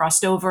dad, who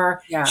crossed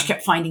over. Yeah. She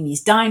kept finding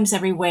these dimes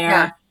everywhere.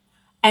 Yeah.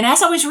 And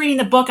as I was reading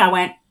the book,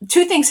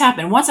 two things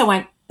happened. Once I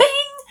went, bing,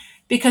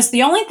 because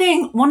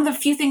one of the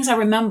few things I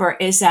remember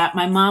is that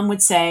my mom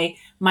would say,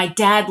 my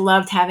dad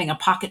loved having a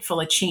pocket full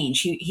of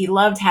change. He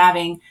loved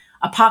having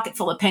a pocket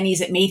full of pennies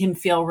that made him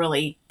feel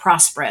really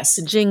prosperous.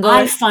 Jingle.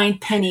 I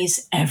find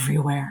pennies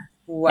everywhere.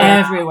 Wow.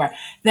 Everywhere.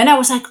 Then I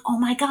was like, oh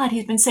my God,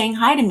 he's been saying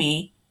hi to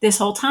me this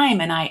whole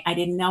time, and I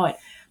didn't know it.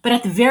 But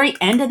at the very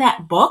end of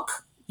that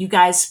book, you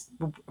guys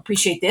will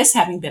appreciate this,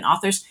 having been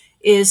authors,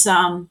 is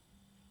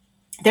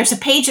there's a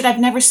page that I've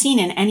never seen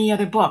in any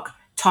other book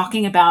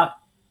talking about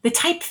the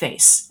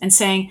typeface and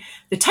saying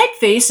the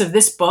typeface of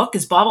this book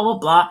is blah, blah, blah,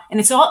 blah. And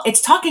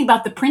it's talking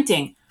about the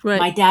printing. Right.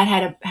 My dad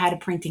had a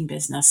printing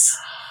business.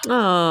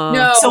 Oh.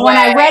 No so way. When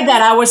I read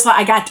that, I was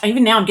like,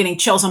 even now I'm getting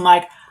chills. I'm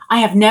like, I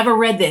have never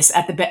read this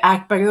at the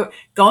back,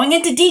 going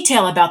into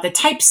detail about the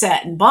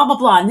typeset and blah, blah,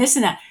 blah, and this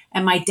and that.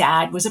 And my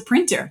dad was a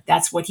printer.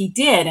 That's what he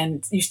did,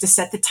 and used to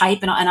set the type.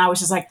 And I was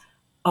just like,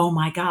 oh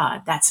my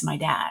God, that's my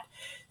dad.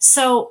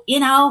 So,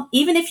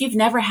 even if you've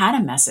never had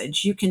a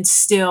message, you can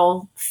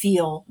still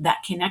feel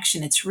that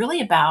connection. It's really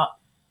about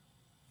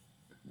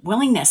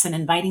willingness and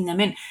inviting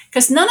them in,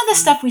 because none of the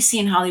stuff we see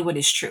in Hollywood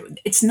is true.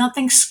 It's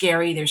nothing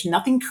scary. There's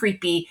nothing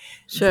creepy.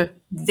 Sure.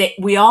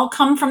 We all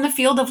come from the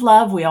field of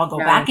love. We all go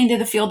back into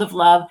the field of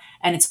love,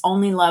 and it's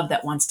only love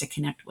that wants to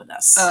connect with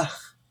us.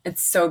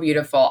 It's so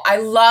beautiful. I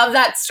love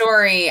that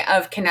story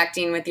of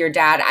connecting with your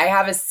dad. I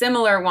have a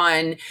similar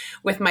one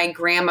with my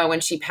grandma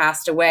when she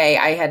passed away.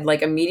 I had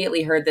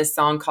immediately heard this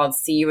song called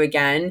See You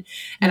Again.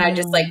 And I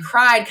just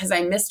cried because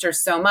I missed her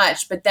so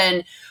much. But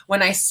then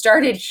when I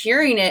started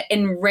hearing it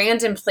in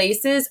random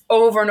places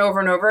over and over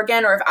and over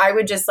again, or if I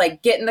would just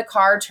get in the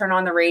car, turn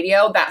on the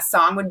radio, that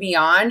song would be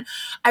on.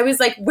 I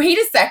was like, wait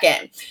a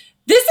second.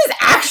 This is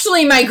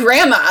actually my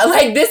grandma.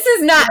 This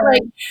is not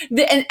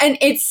and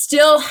it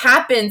still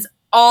happens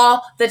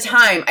all the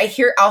time.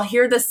 I'll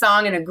hear the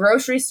song in a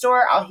grocery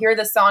store. I'll hear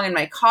the song in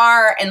my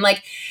car. And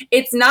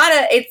it's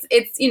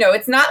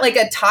not like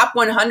a top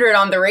 100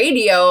 on the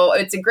radio.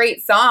 It's a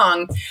great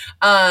song.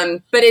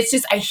 But it's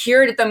just, I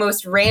hear it at the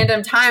most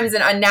random times.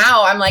 And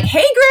now I'm like,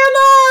 hey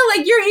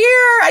grandma, you're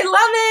here.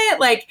 I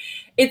love it.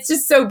 It's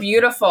just so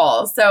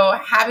beautiful. So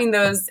having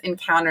those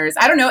encounters,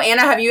 I don't know,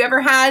 Anna, have you ever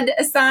had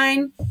a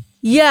sign?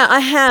 Yeah, I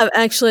have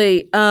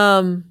actually.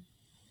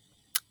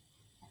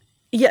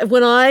 Yeah,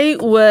 when I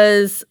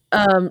was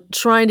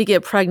trying to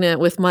get pregnant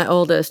with my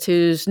oldest,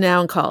 who's now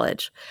in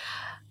college,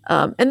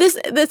 and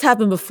this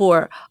happened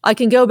before. I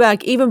can go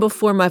back even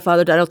before my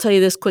father died. I'll tell you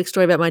this quick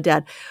story about my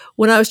dad.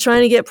 When I was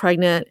trying to get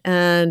pregnant,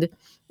 and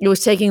it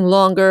was taking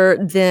longer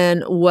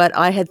than what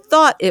I had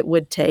thought it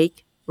would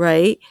take,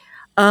 right?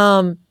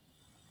 I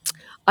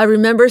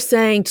remember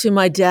saying to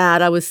my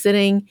dad, I was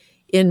sitting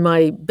in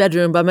my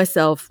bedroom by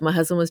myself. My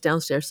husband was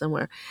downstairs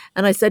somewhere.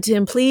 And I said to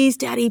him, please,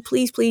 Daddy,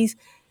 please, please,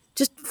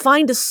 just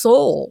find a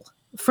soul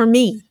for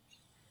me.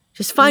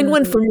 Just find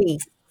one for me.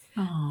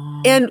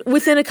 Aw. And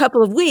within a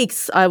couple of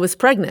weeks, I was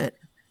pregnant.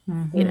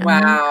 You know?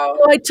 Wow.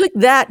 So I took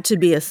that to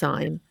be a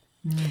sign.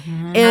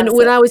 And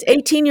when I was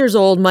 18 years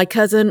old, my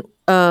cousin,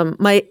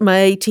 my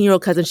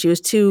 18-year-old cousin, she was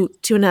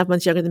 2.5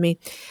 months younger than me.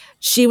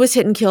 She was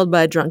hit and killed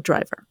by a drunk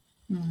driver.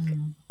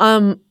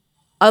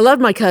 I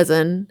loved my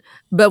cousin,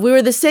 but we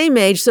were the same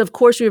age, so of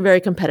course we were very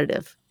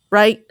competitive,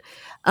 right?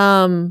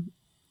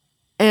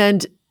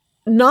 And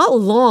not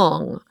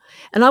long,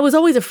 and I was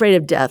always afraid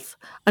of death.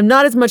 I'm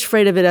not as much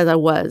afraid of it as I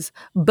was,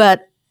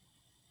 but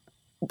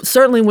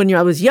certainly when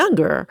I was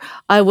younger,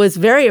 I was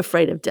very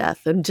afraid of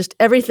death and just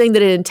everything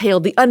that it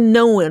entailed, the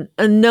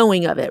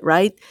unknowing of it,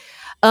 right?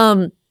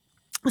 So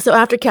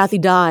after Kathy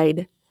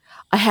died,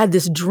 I had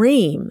this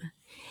dream,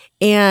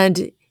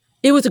 and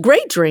it was a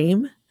great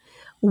dream.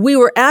 We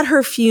were at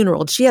her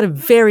funeral. She had a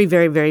very,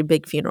 very, very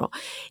big funeral.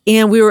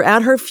 And we were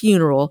at her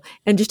funeral,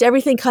 and just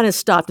everything kind of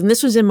stopped. And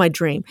this was in my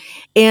dream.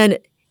 And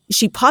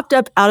she popped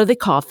up out of the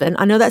coffin.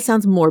 I know that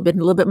sounds morbid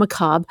and a little bit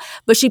macabre,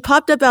 but she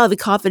popped up out of the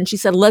coffin. She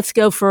said, let's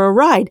go for a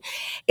ride.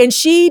 And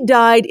she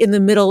died in the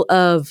middle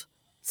of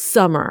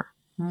summer.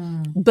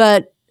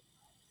 But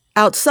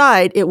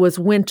outside, it was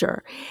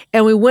winter.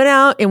 And we went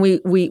out and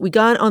we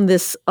got on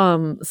this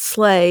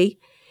sleigh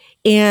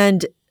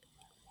and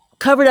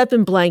covered up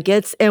in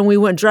blankets, and we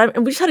went driving,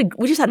 and we just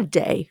had a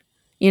day,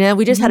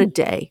 we just had a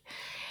day,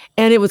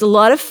 and it was a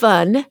lot of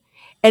fun.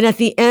 And at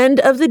the end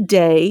of the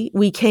day,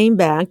 we came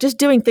back, just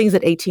doing things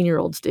that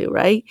 18-year-olds do,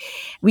 right?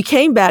 We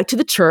came back to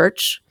the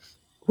church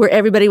where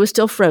everybody was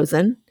still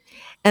frozen,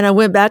 and I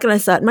went back and I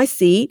sat in my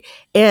seat,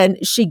 and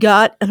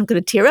and I'm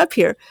going to tear up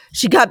here,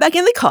 she got back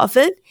in the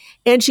coffin,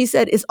 and she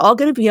said, it's all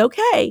going to be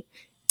okay,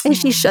 and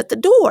she shut the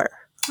door.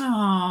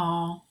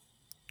 Oh,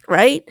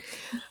 right?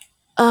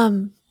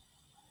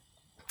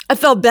 I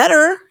felt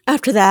better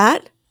after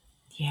that.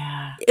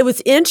 yeah. It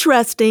was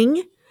interesting.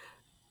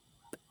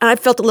 And I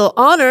felt a little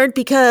honored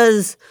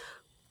because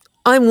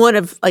I'm one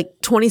of like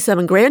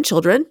 27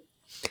 grandchildren.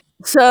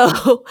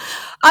 So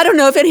I don't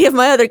know if any of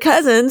my other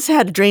cousins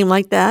had a dream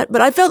like that,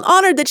 but I felt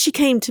honored that she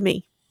came to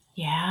me.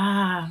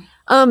 Yeah.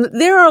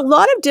 There are a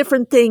lot of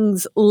different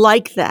things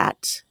like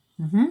that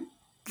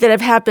that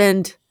have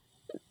happened.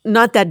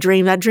 Not that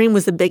dream. That dream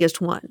was the biggest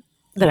one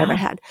that I ever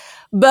had.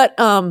 But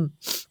a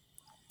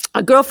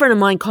girlfriend of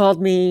mine called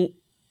me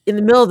in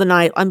the middle of the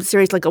night. I'm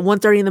serious, like at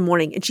 1:30 in the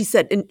morning. And she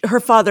said, and her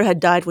father had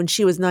died when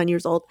she was 9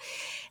 years old.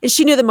 And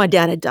she knew that my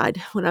dad had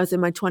died when I was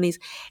in my 20s.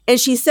 And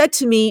she said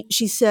to me,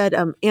 she said,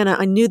 Anna,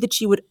 I knew that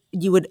you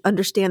would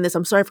understand this.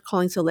 I'm sorry for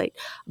calling so late,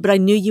 but I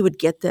knew you would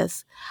get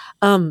this.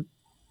 I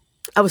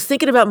was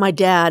thinking about my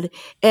dad,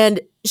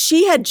 and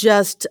she had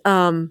just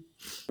come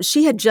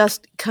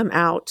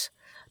out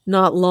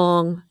not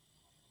long,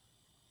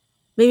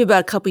 maybe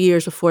about a couple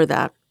years before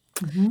that.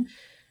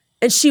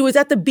 And she was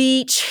at the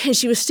beach, and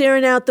she was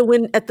staring out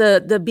at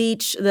the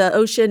beach, the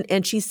ocean,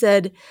 and she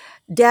said,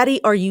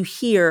 Daddy, are you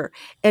here?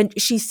 And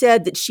she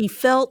said that she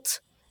felt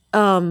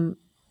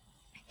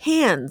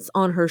hands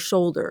on her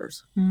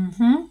shoulders.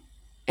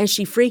 And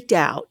she freaked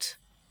out.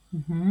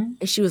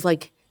 And she was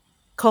like,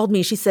 called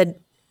me. She said,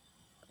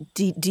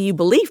 do you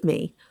believe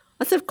me?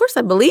 I said, of course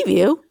I believe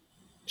you.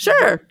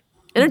 Sure.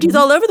 Energy's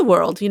all over the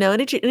world.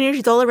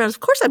 Energy's all around.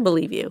 Of course I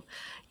believe you.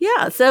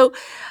 Yeah. So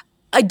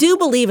I do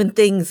believe in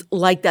things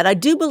like that. I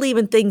do believe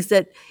in things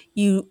that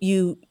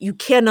you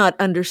cannot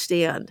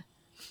understand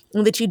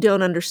and that you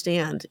don't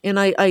understand. And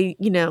I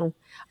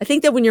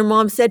think that when your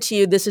mom said to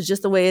you, this is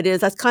just the way it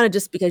is, that's kind of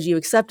just because you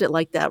accept it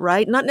like that,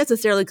 right? Not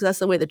necessarily because that's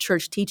the way the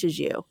church teaches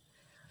you.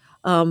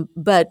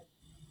 But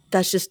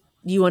that's just,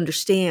 you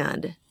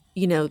understand,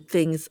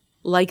 things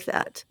like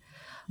that.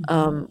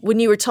 When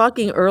you were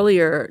talking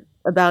earlier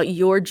about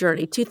your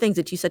journey, two things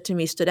that you said to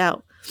me stood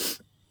out.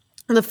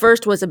 And the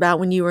first was about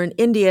when you were in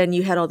India and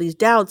you had all these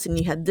doubts and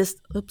you had this,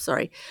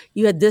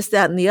 you had this,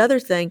 that, and the other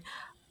thing.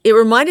 It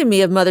reminded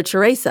me of Mother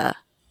Teresa,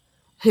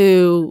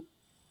 who,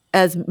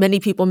 as many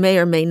people may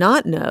or may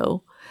not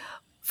know,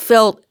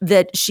 felt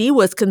that she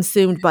was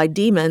consumed by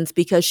demons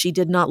because she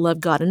did not love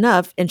God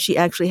enough, and she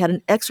actually had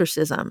an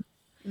exorcism.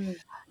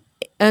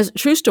 As a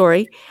true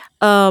story.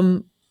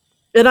 And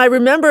I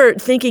remember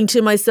thinking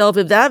to myself,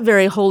 if that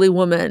very holy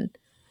woman,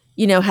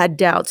 had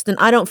doubts, then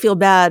I don't feel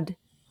bad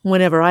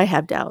whenever I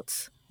have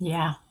doubts.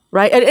 Yeah.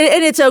 Right. And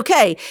it's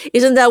okay.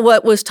 Isn't that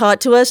what was taught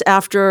to us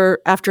after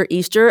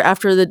Easter,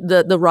 after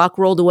the rock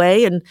rolled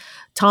away and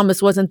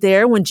Thomas wasn't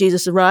there when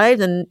Jesus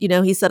arrived? And,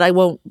 he said, I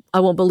won't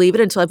believe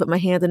it until I put my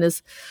hand in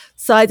his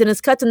sides and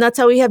his cuts. And that's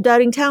how we have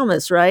doubting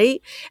Thomas.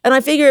 Right. And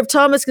I figure if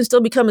Thomas can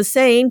still become a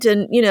saint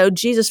and,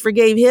 Jesus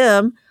forgave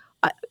him,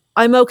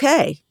 I'm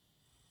okay.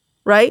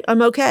 Right.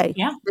 I'm okay.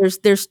 Yeah.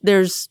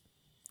 There's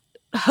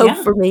hope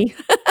for me.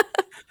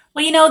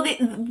 Well,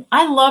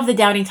 I love the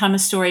Doubting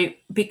Thomas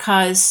story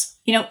because,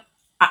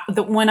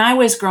 when I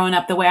was growing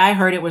up, the way I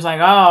heard it was like,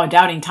 oh,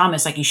 Doubting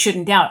Thomas, like you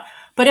shouldn't doubt.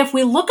 But if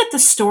we look at the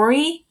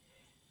story,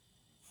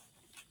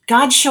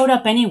 God showed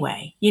up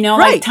anyway. You know,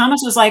 Right. like Thomas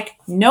was like,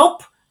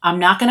 nope, I'm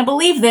not going to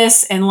believe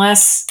this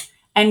unless,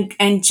 and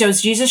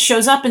Jesus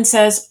shows up and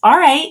says, all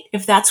right,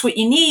 if that's what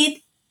you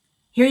need,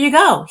 here you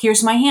go.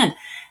 Here's my hand.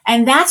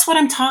 And that's what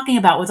I'm talking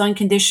about with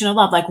unconditional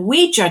love. Like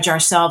we judge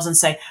ourselves and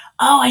say,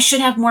 oh, I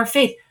should have more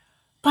faith.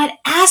 But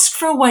ask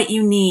for what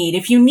you need.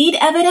 If you need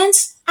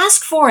evidence,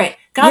 ask for it.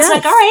 God's Yes.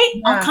 like, all right,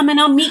 Yeah. I'll come and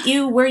I'll meet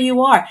you where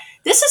you are.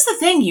 This is the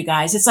thing, you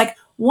guys. It's like,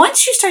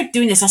 once you start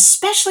doing this,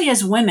 especially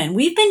as women,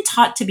 we've been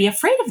taught to be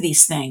afraid of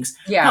these things.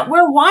 Yeah. But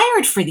we're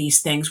wired for these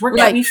things.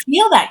 Right. We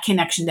feel that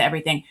connection to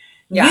everything.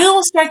 Yeah. You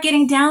will start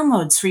getting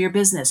downloads for your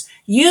business.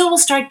 You will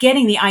start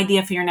getting the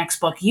idea for your next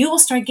book. You will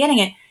start getting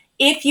it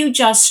if you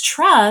just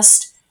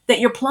trust that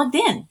you're plugged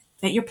in,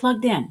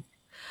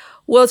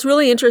 Well, it's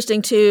really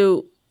interesting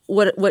too.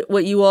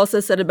 What you also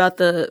said about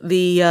the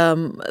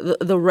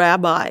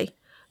rabbi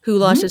who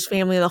lost his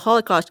family in the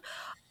Holocaust.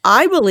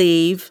 I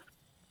believe,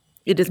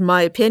 it is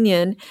my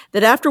opinion,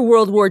 that after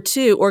World War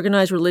II,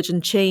 organized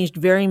religion changed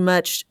very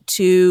much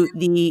to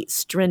the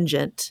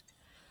stringent.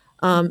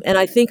 And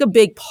I think a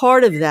big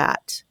part of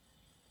that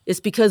is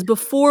because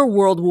before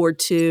World War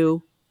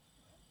II,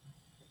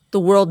 the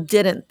world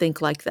didn't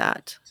think like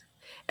that.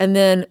 And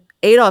then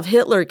Adolf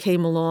Hitler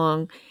came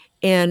along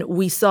and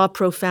we saw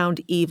profound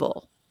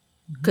evil,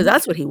 because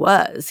that's what he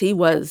was. He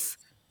was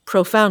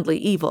profoundly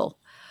evil,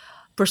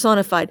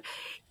 personified.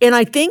 And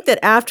I think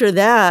that after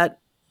that,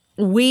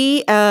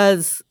 we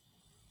as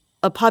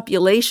a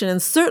population,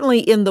 and certainly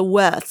in the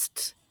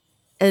West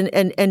and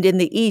in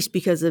the East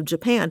because of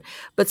Japan,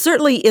 but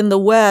certainly in the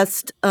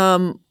West,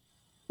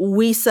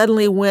 we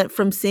suddenly went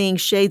from seeing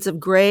shades of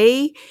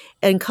gray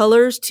and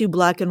colors to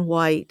black and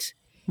white.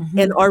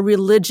 And our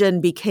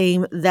religion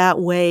became that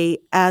way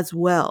as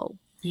well.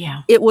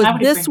 Yeah. It was I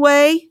would this agree.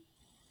 way,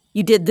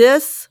 you did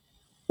this,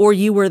 or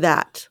you were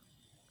that.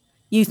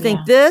 You think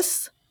Yeah.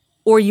 this,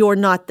 or you're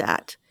not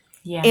that.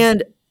 Yeah.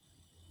 And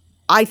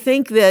I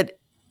think that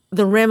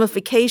the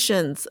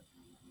ramifications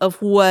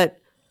of what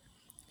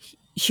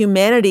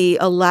humanity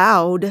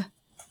allowed,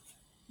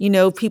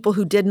 people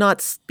who did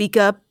not speak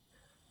up,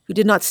 who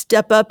did not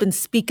step up and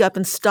speak up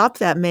and stop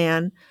that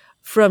man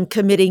from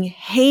committing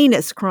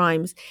heinous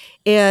crimes,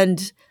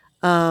 and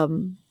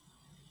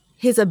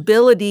his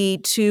ability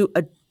to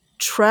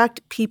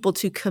attract people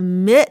to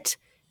commit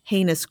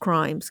heinous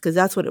crimes, because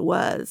that's what it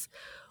was.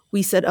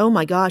 We said, oh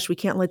my gosh, we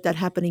can't let that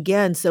happen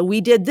again. So we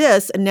did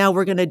this, and now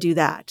we're going to do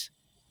that.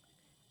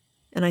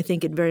 And I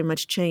think it very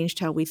much changed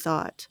how we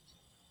thought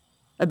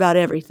about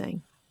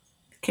everything.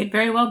 Could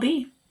very well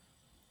be.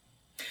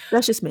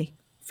 That's just me.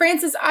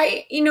 Frances,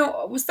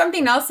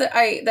 something else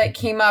that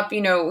came up,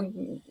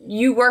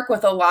 you work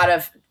with a lot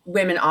of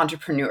women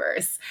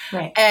entrepreneurs.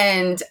 Right.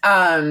 And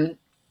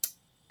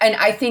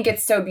I think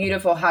it's so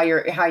beautiful how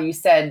you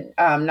said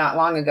not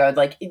long ago,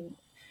 like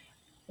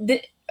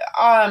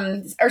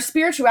our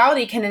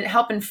spirituality can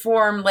help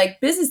inform like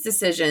business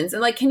decisions.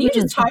 And like, can you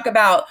just talk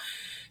about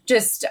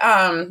just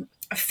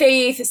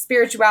faith,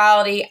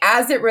 spirituality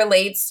as it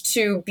relates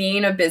to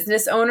being a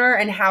business owner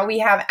and how we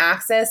have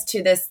access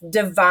to this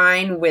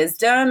divine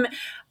wisdom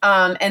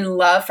and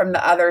love from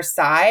the other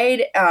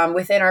side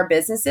within our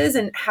businesses,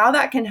 and how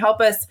that can help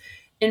us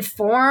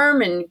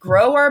inform and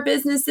grow our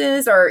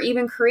businesses, or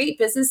even create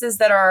businesses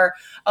that are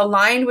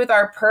aligned with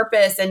our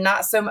purpose and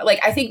not so much. Like,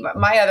 I think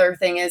my other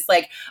thing is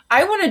like,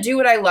 I want to do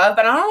what I love,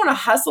 but I don't want to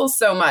hustle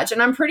so much.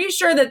 And I'm pretty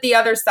sure that the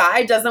other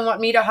side doesn't want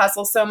me to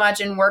hustle so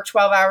much and work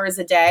 12 hours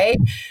a day.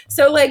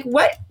 So like,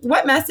 what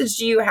message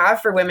do you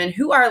have for women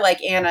who are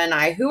like Anna and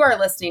I, who are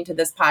listening to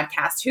this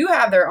podcast, who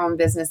have their own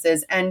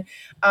businesses and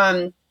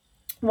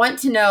want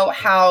to know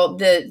how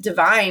the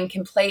divine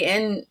can play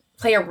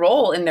a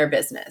role in their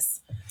business?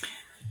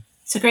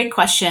 It's a great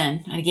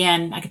question.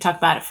 Again, I could talk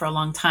about it for a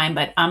long time,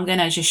 but I'm going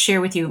to just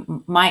share with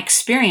you my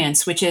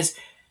experience, which is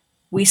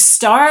we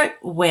start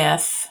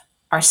with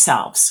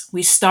ourselves.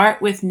 We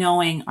start with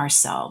knowing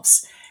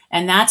ourselves.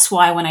 And that's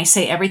why when I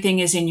say everything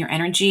is in your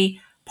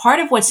energy, part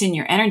of what's in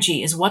your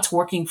energy is what's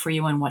working for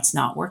you and what's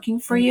not working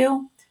for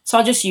you. So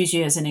I'll just use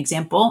you as an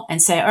example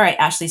and say, all right,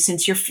 Ashley,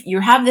 since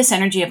you have this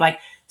energy of like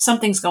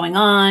something's going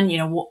on,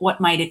 what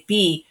might it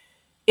be?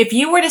 If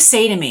you were to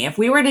say to me, if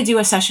we were to do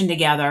a session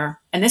together,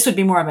 and this would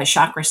be more of a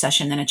chakra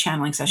session than a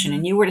channeling session,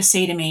 and you were to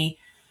say to me,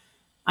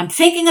 I'm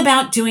thinking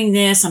about doing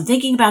this, I'm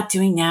thinking about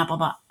doing that, blah,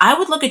 blah. I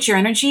would look at your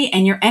energy,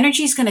 and your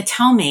energy is going to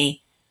tell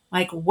me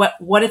like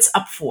what it's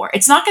up for.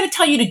 It's not going to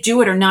tell you to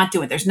do it or not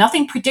do it. There's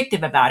nothing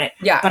predictive about it.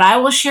 Yeah. But I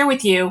will share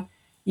with you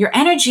your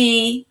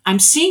energy. I'm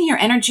seeing your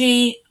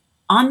energy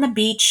on the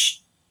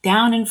beach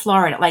down in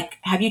Florida. Like,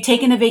 have you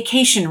taken a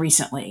vacation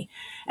recently?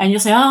 And you'll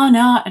say, oh,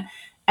 no.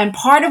 And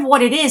part of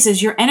what it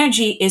is your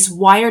energy is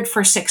wired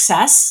for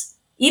success.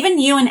 Even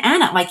you and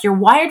Anna, like you're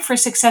wired for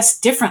success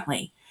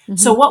differently. Mm-hmm.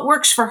 So what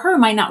works for her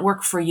might not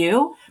work for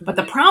you. But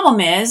the problem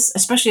is,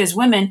 especially as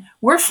women,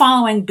 we're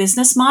following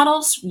business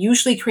models,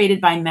 usually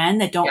created by men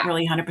that don't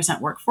really 100%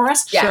 work for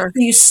us. Yeah. Sure.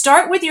 So you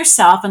start with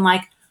yourself and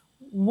like,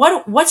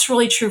 what's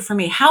really true for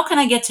me? How can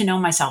I get to know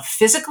myself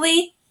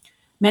physically,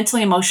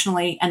 mentally,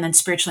 emotionally, and then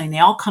spiritually? And they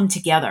all come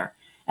together.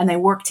 and they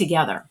work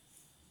together.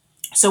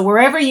 So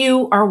wherever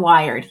you are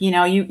wired,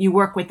 you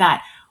work with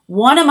that.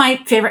 One of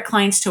my favorite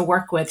clients to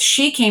work with,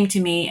 she came to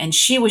me and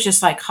she was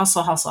just like,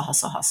 hustle, hustle,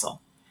 hustle,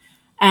 hustle.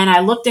 And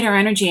I looked at her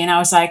energy and I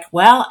was like,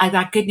 well, I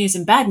got good news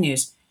and bad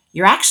news.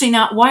 You're actually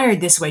not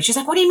wired this way. She's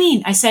like, what do you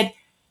mean? I said,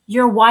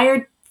 you're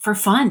wired for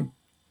fun.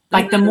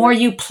 Like the more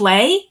you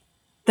play,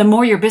 the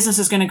more your business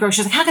is going to grow.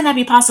 She's like, how can that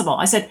be possible?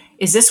 I said,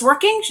 is this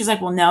working? She's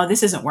like, well, no,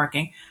 this isn't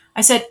working.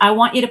 I said, I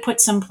want you to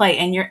put some play.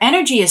 And your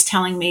energy is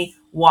telling me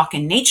walk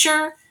in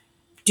nature,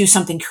 do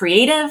something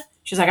creative.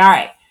 She's like, all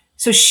right.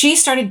 So she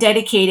started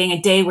dedicating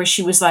a day where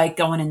she was like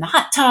going in the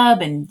hot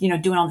tub and,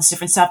 doing all this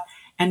different stuff.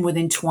 And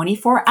within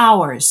 24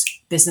 hours,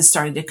 business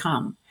started to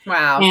come.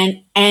 Wow.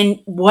 And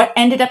what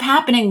ended up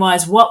happening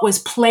was what was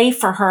play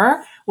for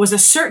her was a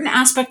certain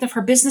aspect of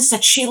her business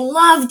that she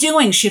loved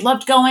doing. She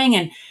loved going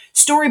and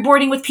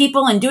storyboarding with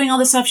people and doing all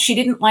this stuff. She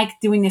didn't like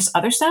doing this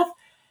other stuff.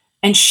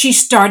 And she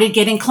started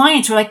getting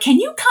clients who were like, can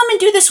you come and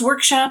do this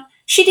workshop?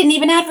 She didn't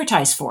even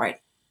advertise for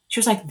it. She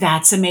was like,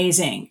 that's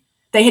amazing.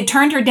 They had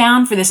turned her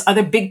down for this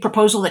other big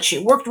proposal that she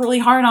worked really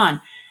hard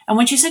on. And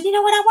when she said, you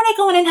know what, I want to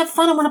go in and have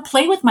fun. I want to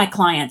play with my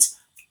clients.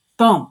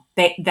 Boom.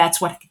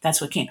 That's what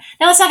came.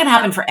 Now, that's not going to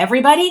happen for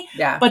everybody,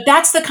 but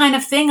that's the kind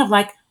of thing of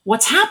like,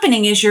 what's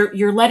happening is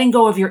you're letting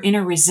go of your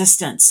inner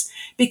resistance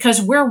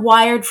because we're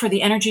wired for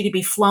the energy to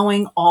be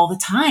flowing all the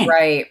time.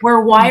 Right.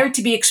 We're wired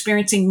to be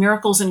experiencing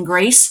miracles and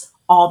grace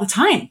all the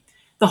time.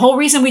 The whole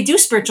reason we do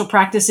spiritual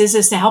practices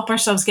is to help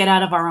ourselves get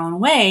out of our own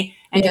way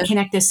and to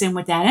connect us in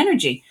with that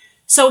energy.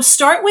 So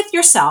start with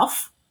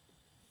yourself,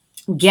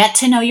 get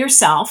to know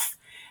yourself.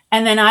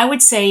 And then I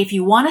would say, if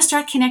you want to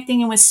start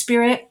connecting in with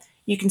spirit,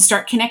 you can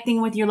start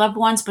connecting with your loved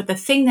ones. But the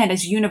thing that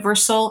is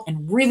universal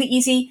and really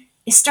easy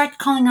is start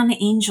calling on the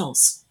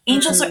angels.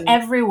 Angels are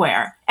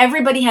everywhere.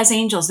 Everybody has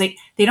angels. They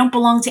don't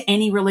belong to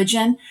any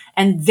religion,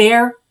 and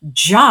their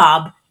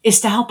job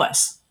is to help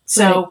us.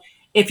 So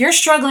if you're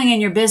struggling in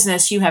your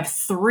business, you have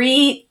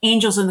 3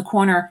 angels in the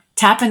corner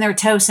tapping their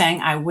toe saying,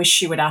 I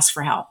wish you would ask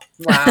for help.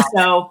 Wow.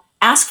 So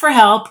ask for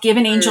help, give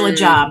an angel a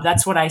job.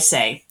 That's what I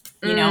say.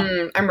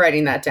 I'm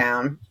writing that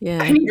down.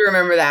 Yeah. I need to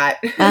remember that.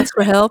 Ask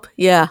for help.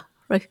 Yeah.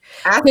 Right.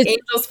 Ask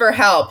angels for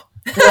help.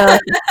 I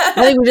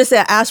think we just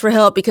say ask for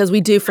help because we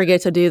do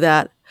forget to do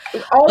that.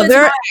 All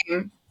the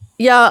time.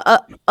 Yeah.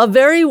 A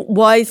very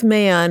wise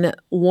man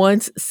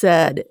once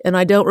said, and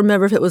I don't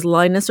remember if it was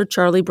Linus or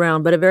Charlie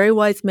Brown, but a very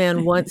wise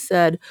man once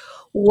said,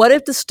 what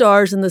if the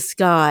stars in the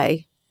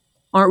sky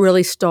aren't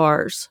really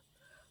stars,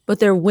 but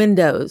they're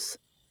windows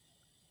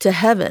to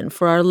heaven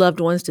for our loved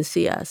ones to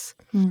see us?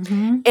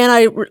 Mm-hmm. And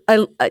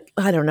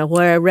I don't know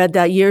where I read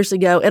that years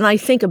ago, and I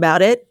think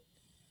about it,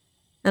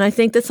 and I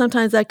think that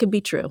sometimes that could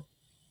be true.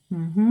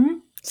 Mm-hmm.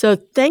 So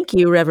thank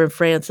you, Reverend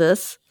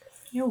Frances.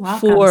 You're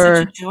welcome. For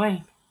such a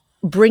joy.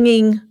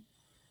 Bringing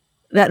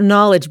that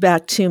knowledge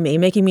back to me,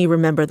 making me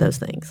remember those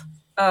things.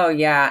 Oh,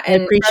 yeah.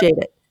 And I appreciate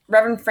it.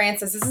 Reverend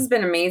Frances, this has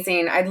been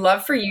amazing. I'd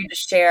love for you to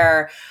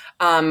share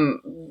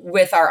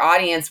with our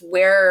audience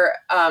where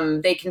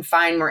they can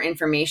find more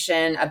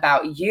information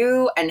about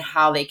you and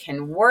how they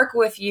can work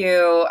with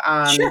you.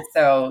 Sure.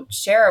 So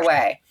share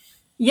away.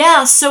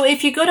 Yeah. So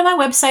if you go to my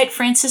website,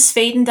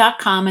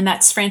 francesfayden.com, and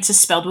that's Frances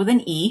spelled with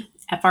an E,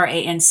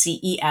 Frances,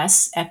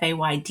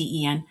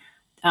 Fayden,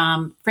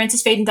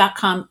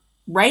 francesfayden.com,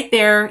 right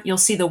there, you'll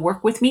see the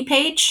Work With Me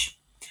page.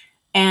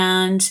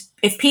 And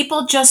if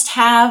people just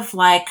have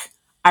like,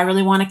 I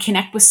really want to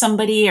connect with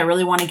somebody, I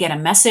really want to get a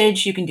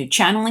message, you can do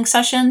channeling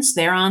sessions.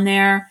 They're on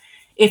there.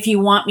 If you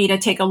want me to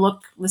take a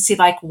look, let's see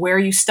like where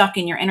you stuck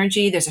in your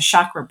energy, there's a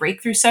chakra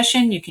breakthrough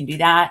session. You can do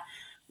that.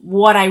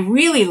 What I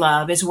really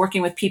love is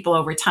working with people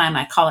over time.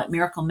 I call it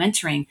miracle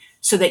mentoring,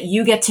 so that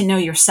you get to know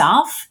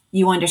yourself,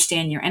 you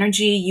understand your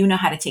energy, you know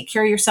how to take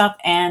care of yourself,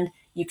 and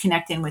you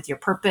connect in with your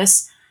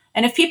purpose.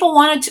 And if people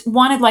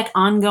wanted like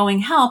ongoing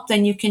help,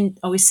 then you can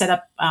always set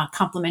up a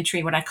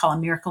complimentary, what I call a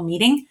miracle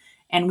meeting,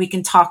 and we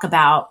can talk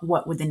about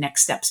what would the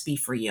next steps be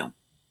for you.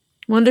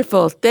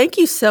 Wonderful. Thank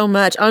you so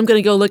much. I'm going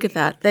to go look at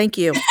that. Thank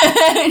you.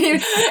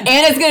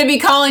 Anna's going to be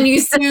calling you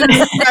soon,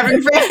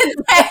 Reverend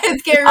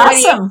Frances. Get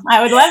ready. Awesome.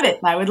 I would love it.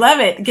 I would love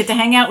it. Get to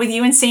hang out with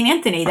you in St.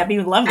 Anthony. That'd be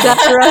lovely.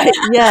 That's right.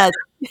 Yes.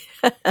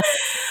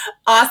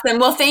 Awesome.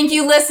 Well, thank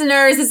you,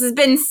 listeners. This has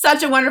been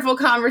such a wonderful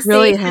conversation.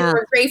 Really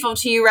We're grateful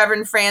to you,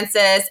 Reverend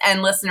Frances.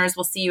 And listeners,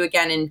 we'll see you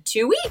again in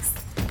 2 weeks.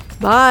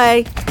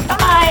 Bye.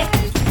 Bye.